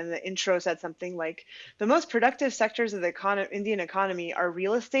innovation, and the intro said something like, "The most productive sectors of the Indian economy are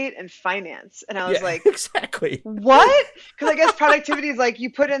real estate and finance." And I was Yeah. like, Exactly. "What?" Because I guess productivity is like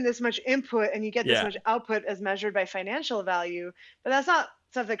you put in this much input and you get this Yeah. much output as measured by financial value, but that's not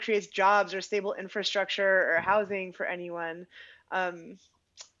stuff that creates jobs or stable infrastructure or housing for anyone. Um,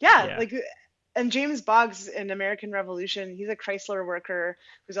 yeah, Yeah. like and James Boggs in American Revolution, he's a Chrysler worker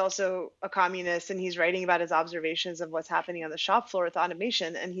who's also a communist, and he's writing about his observations of what's happening on the shop floor with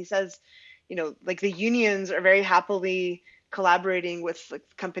automation. And he says, like the unions are very happily collaborating with like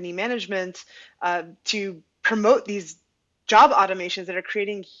company management to promote these job automations that are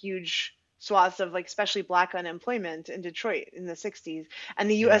creating huge swaths of like especially black unemployment in Detroit in the 60s. And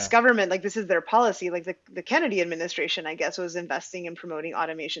the US Yeah. government, like this is their policy, like the Kennedy administration, I guess, was investing in promoting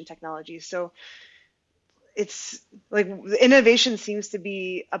automation technology. So it's like the innovation seems to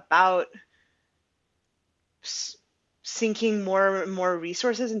be about sinking more and more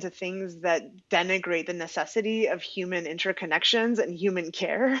resources into things that denigrate the necessity of human interconnections and human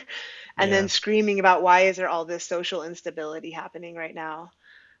care, and then Yeah. screaming about why is there all this social instability happening right now?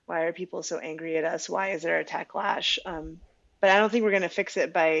 Why are people so angry at us? Why is there a techlash? But I don't think we're going to fix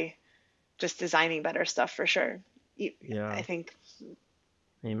it by just designing better stuff for sure. I Yeah. think,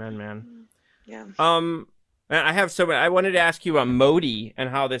 Amen, man. yeah. Um, I wanted to ask you about Modi and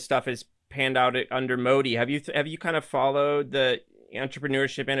how this stuff is panned out under Modi. Have you kind of followed the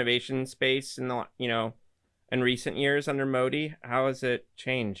entrepreneurship innovation space in the in recent years under Modi? How has it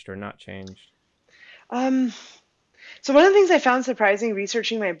changed or not changed? Um, so one of the things I found surprising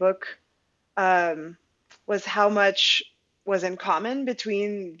researching my book um, was how much was in common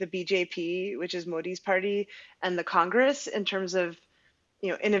between the BJP, which is Modi's party, and the Congress in terms of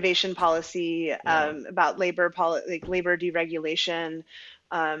innovation policy, Yeah. about like labor deregulation.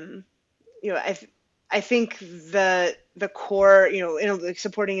 Um, you know, I I think the core, like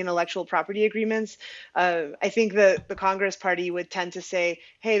supporting intellectual property agreements. I think the Congress Party would tend to say,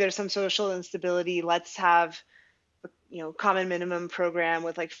 hey, there's some social instability. Let's have common minimum program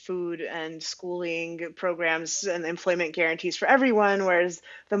with like food and schooling programs and employment guarantees for everyone, whereas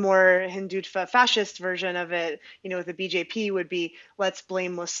the more Hindutva fascist version of it, with the BJP would be let's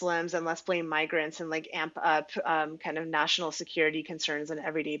blame Muslims and let's blame migrants and like amp up kind of national security concerns on an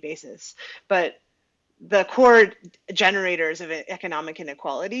everyday basis. But the core generators of economic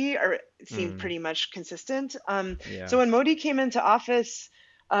inequality are seem Mm, pretty much consistent. yeah. So when Modi came into office,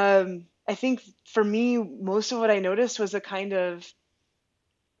 I think for me, most of what I noticed was a kind of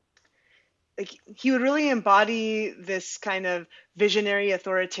like he would really embody this kind of visionary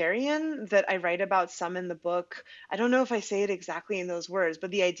authoritarian that I write about some in the book. I don't know if I say it exactly in those words,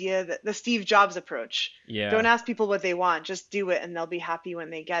 but the idea that the Steve Jobs approach, don't Yeah. ask people what they want, just do it and they'll be happy when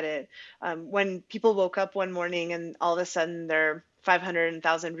they get it. When people woke up one morning and all of a sudden their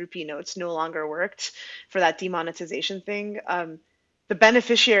 500,000 rupee notes no longer worked for that demonetization thing, the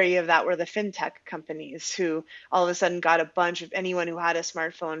beneficiary of that were the fintech companies who all of a sudden got a bunch of anyone who had a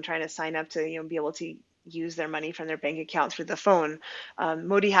smartphone trying to sign up to be able to use their money from their bank account through the phone.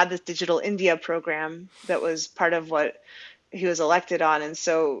 Modi had this Digital India program that was part of what he was elected on, and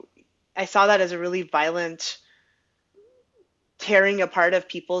so I saw that as a really violent tearing apart of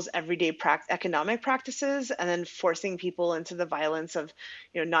people's everyday economic practices and then forcing people into the violence of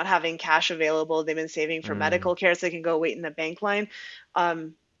not having cash available they've been saving for Mm, medical care so they can go wait in the bank line,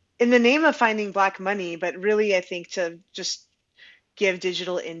 um, in the name of finding black money, but really I think to just give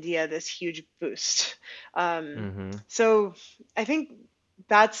Digital India this huge boost. mm-hmm. So I think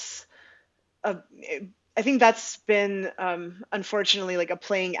that's a I think that's been unfortunately like a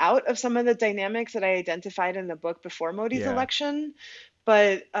playing out of some of the dynamics that I identified in the book before Modi's Yeah. election.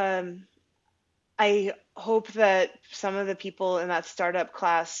 But I hope that some of the people in that startup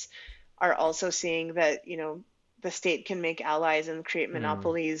class are also seeing that, the state can make allies and create Mm.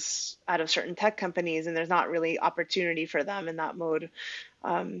 monopolies out of certain tech companies, and there's not really opportunity for them in that mode.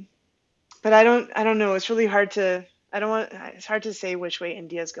 Um, but I don't know. It's really hard to, I don't want, it's hard to say which way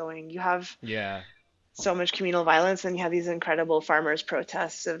India's going. You have Yeah. so much communal violence, and you have these incredible farmers'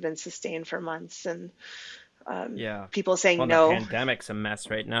 protests that have been sustained for months, and Yeah. people Well, saying the no. pandemic's a mess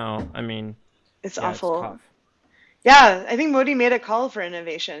right now. I mean, It's yeah, it's awful. tough. Yeah, I think Modi made a call for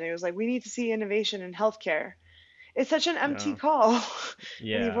innovation. It was like, we need to see innovation in healthcare. It's such an empty Yeah. call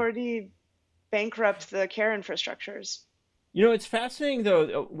when you've Yeah. already bankrupted the care infrastructures. It's fascinating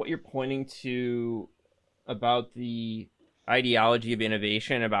though what you're pointing to about the ideology of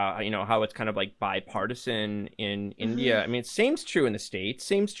innovation, about how it's kind of like bipartisan in Hmm. India. I mean, same's true in the States,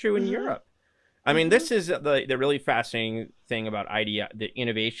 same's true in Hmm. Europe. I mean, Hmm. this is the really fascinating thing about the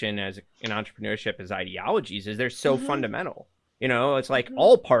innovation as in entrepreneurship as ideologies is they're so Hmm. fundamental. It's like Hmm.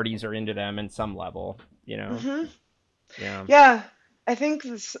 all parties are into them in some level. Hmm. Yeah, Yeah, I think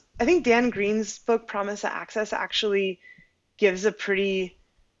Dan Green's book Promise of Access actually gives a pretty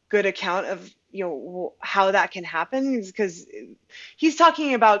good account of how that can happen, because he's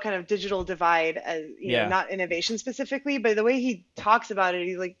talking about kind of digital divide as yeah, not innovation specifically, but the way he talks about it,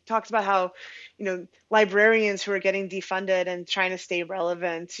 he like talks about how librarians who are getting defunded and trying to stay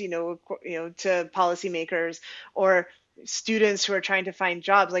relevant to policymakers, or students who are trying to find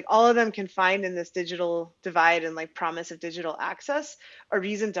jobs, like all of them can find in this digital divide and like promise of digital access a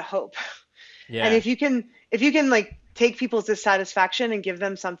reason to hope. And yeah, if you can like take people's dissatisfaction and give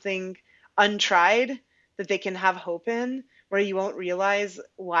them something untried that they can have hope in, where you won't realize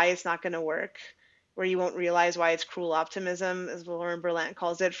why it's not going to work, where you won't realize why it's cruel optimism, as Lauren Berlant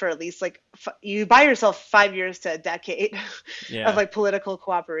calls it, for at least like you buy yourself 5 years to a decade of yeah, like political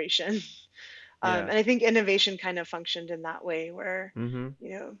cooperation. yeah. And I think innovation kind of functioned in that way, where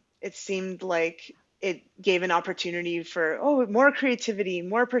Mm-hmm. it seemed like it gave an opportunity for more creativity,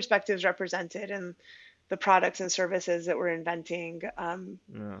 more perspectives represented in the products and services that we're inventing.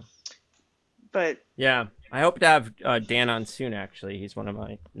 Yeah. But Yeah, I hope to have Dan on soon. Actually, he's one of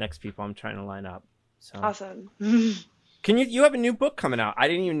my next people I'm trying to line up. So, awesome. can you have a new book coming out? I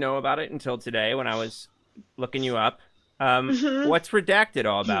didn't even know about it until today when I was looking you up. Mhm. What's Redacted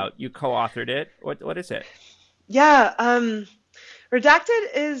all about? You co-authored it. What is it? Yeah,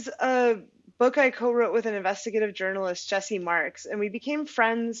 Redacted is a book I co-wrote with an investigative journalist, Jesse Marks, and we became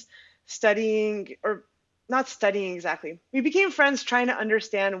friends studying, or not studying exactly. We became friends trying to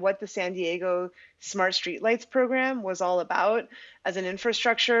understand what the San Diego Smart Streetlights program was all about as an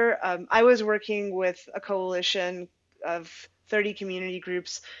infrastructure. I was working with a coalition of 30 community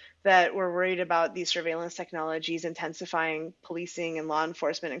groups that were worried about these surveillance technologies intensifying policing and law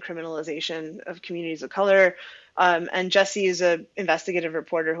enforcement and criminalization of communities of color. And Jesse is an investigative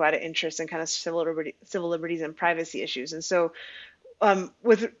reporter who had an interest in kind of civil liberties and privacy issues. And so,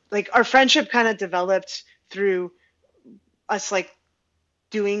 with like our friendship kind of developed through us like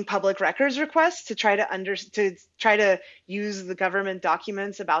doing public records requests to try to use the government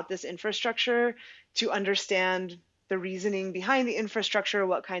documents about this infrastructure to understand the reasoning behind the infrastructure,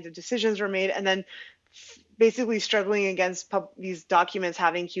 what kinds of decisions were made, and then basically struggling against these documents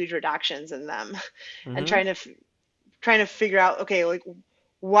having huge redactions in them, and Mm-hmm. trying to figure out, okay, like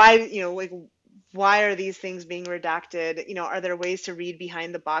why, like why are these things being redacted? Are there ways to read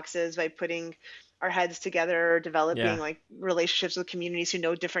behind the boxes by putting our heads together, or developing Yeah. like relationships with communities who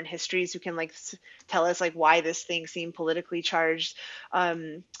know different histories, who can like tell us like why this thing seemed politically charged.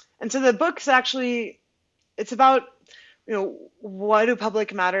 And so the book's actually, it's about, why do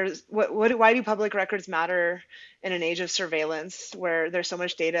public matters why do public records matter in an age of surveillance where there's so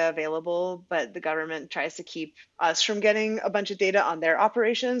much data available, but the government tries to keep us from getting a bunch of data on their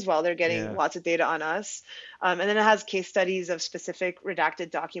operations while they're getting Yeah. lots of data on us. And then it has case studies of specific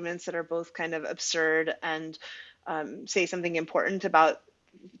redacted documents that are both kind of absurd and say something important about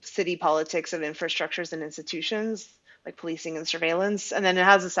city politics of infrastructures and institutions like policing and surveillance. And then it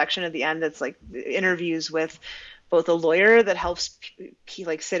has a section at the end that's like interviews with both a lawyer that helps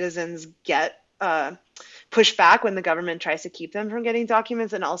like citizens get push back when the government tries to keep them from getting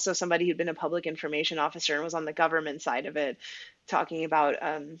documents, and also somebody who'd been a public information officer and was on the government side of it, talking about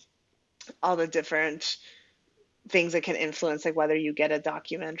all the different things that can influence like whether you get a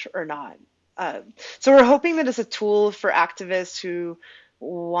document or not. So we're hoping that it's a tool for activists who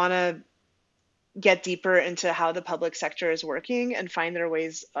want to get deeper into how the public sector is working and find their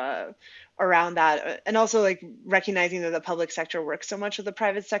ways around that. And also like recognizing that the public sector works so much with the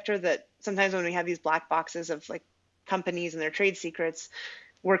private sector that sometimes when we have these black boxes of like companies and their trade secrets,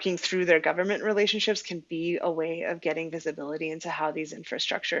 working through their government relationships can be a way of getting visibility into how these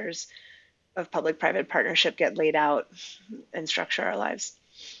infrastructures of public-private partnership get laid out and structure our lives.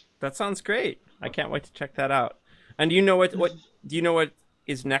 That sounds great. I can't wait to check that out. And do you know what do you know what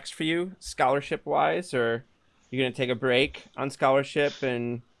is next for you, scholarship wise, or you're gonna take a break on scholarship?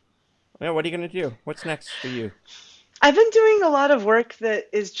 And what are you gonna do? What's next for you? I've been doing a lot of work that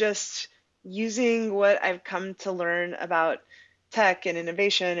is just using what I've come to learn about tech and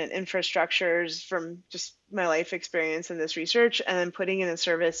innovation and infrastructures from just my life experience in this research, and then putting it in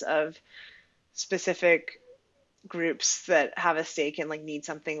service of specific groups that have a stake and like need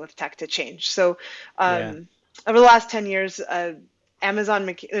something with tech to change. So Yeah. over the last 10 years, Amazon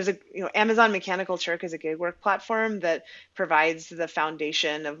Mechanical Turk is a gig work platform that provides the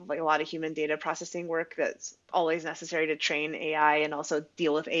foundation of like a lot of human data processing work that's always necessary to train AI and also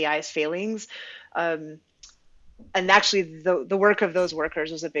deal with AI's failings. And actually, the work of those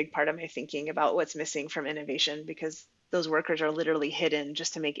workers was a big part of my thinking about what's missing from innovation, because those workers are literally hidden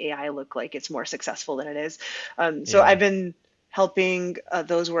just to make AI look like it's more successful than it is. So Yeah. I've been helping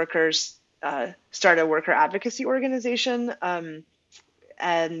those workers start a worker advocacy organization.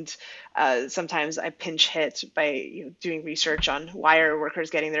 And sometimes I pinch hit by doing research on why are workers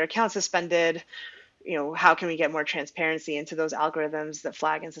getting their accounts suspended. How can we get more transparency into those algorithms that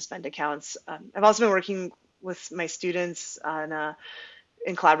flag and suspend accounts? I've also been working with my students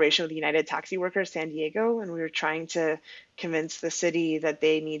in collaboration with the United Taxi Workers San Diego, and we were trying to convince the city that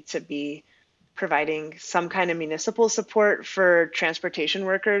they need to be providing some kind of municipal support for transportation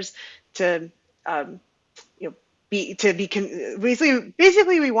workers to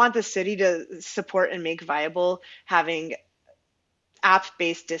basically we want the city to support and make viable having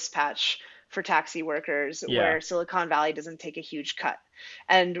app-based dispatch for taxi workers Yeah. where Silicon Valley doesn't take a huge cut.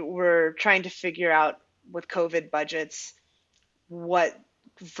 And we're trying to figure out with COVID budgets what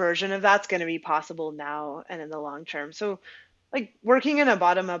version of that's going to be possible now and in the long term. So like working in a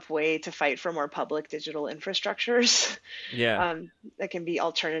bottom-up way to fight for more public digital infrastructures Yeah. that can be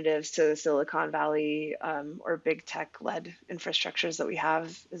alternatives to the Silicon Valley or big tech-led infrastructures that we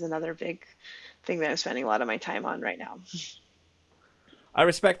have is another big thing that I'm spending a lot of my time on right now. I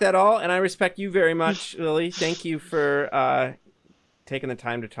respect that all, and I respect you very much, Lily. Thank you for taking the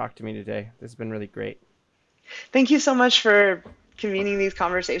time to talk to me today. This has been really great. Thank you so much for convening these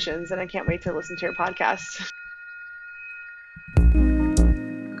conversations, and I can't wait to listen to your podcast.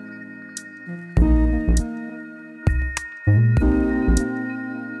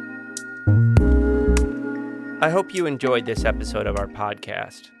 I hope you enjoyed this episode of our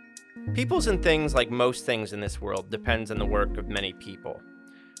podcast. Peoples and things, like most things in this world, depends on the work of many people.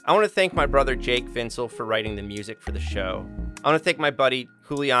 I want to thank my brother Jake Vinsel for writing the music for the show. I want to thank my buddy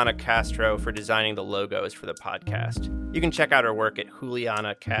Juliana Castro for designing the logos for the podcast. You can check out her work at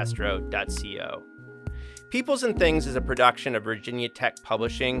julianacastro.co. Peoples and Things is a production of Virginia Tech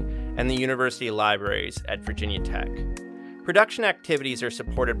Publishing and the University Libraries at Virginia Tech. Production activities are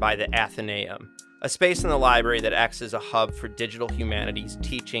supported by the Athenaeum, a space in the library that acts as a hub for digital humanities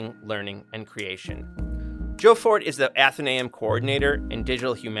teaching, learning, and creation. Joe Ford is the Athenaeum Coordinator and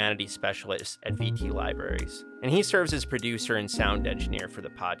Digital Humanities Specialist at VT Libraries, and he serves as producer and sound engineer for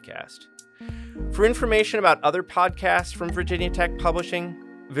the podcast. For information about other podcasts from Virginia Tech Publishing,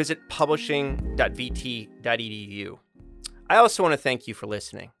 visit publishing.vt.edu. I also want to thank you for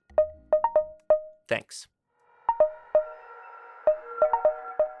listening. Thanks.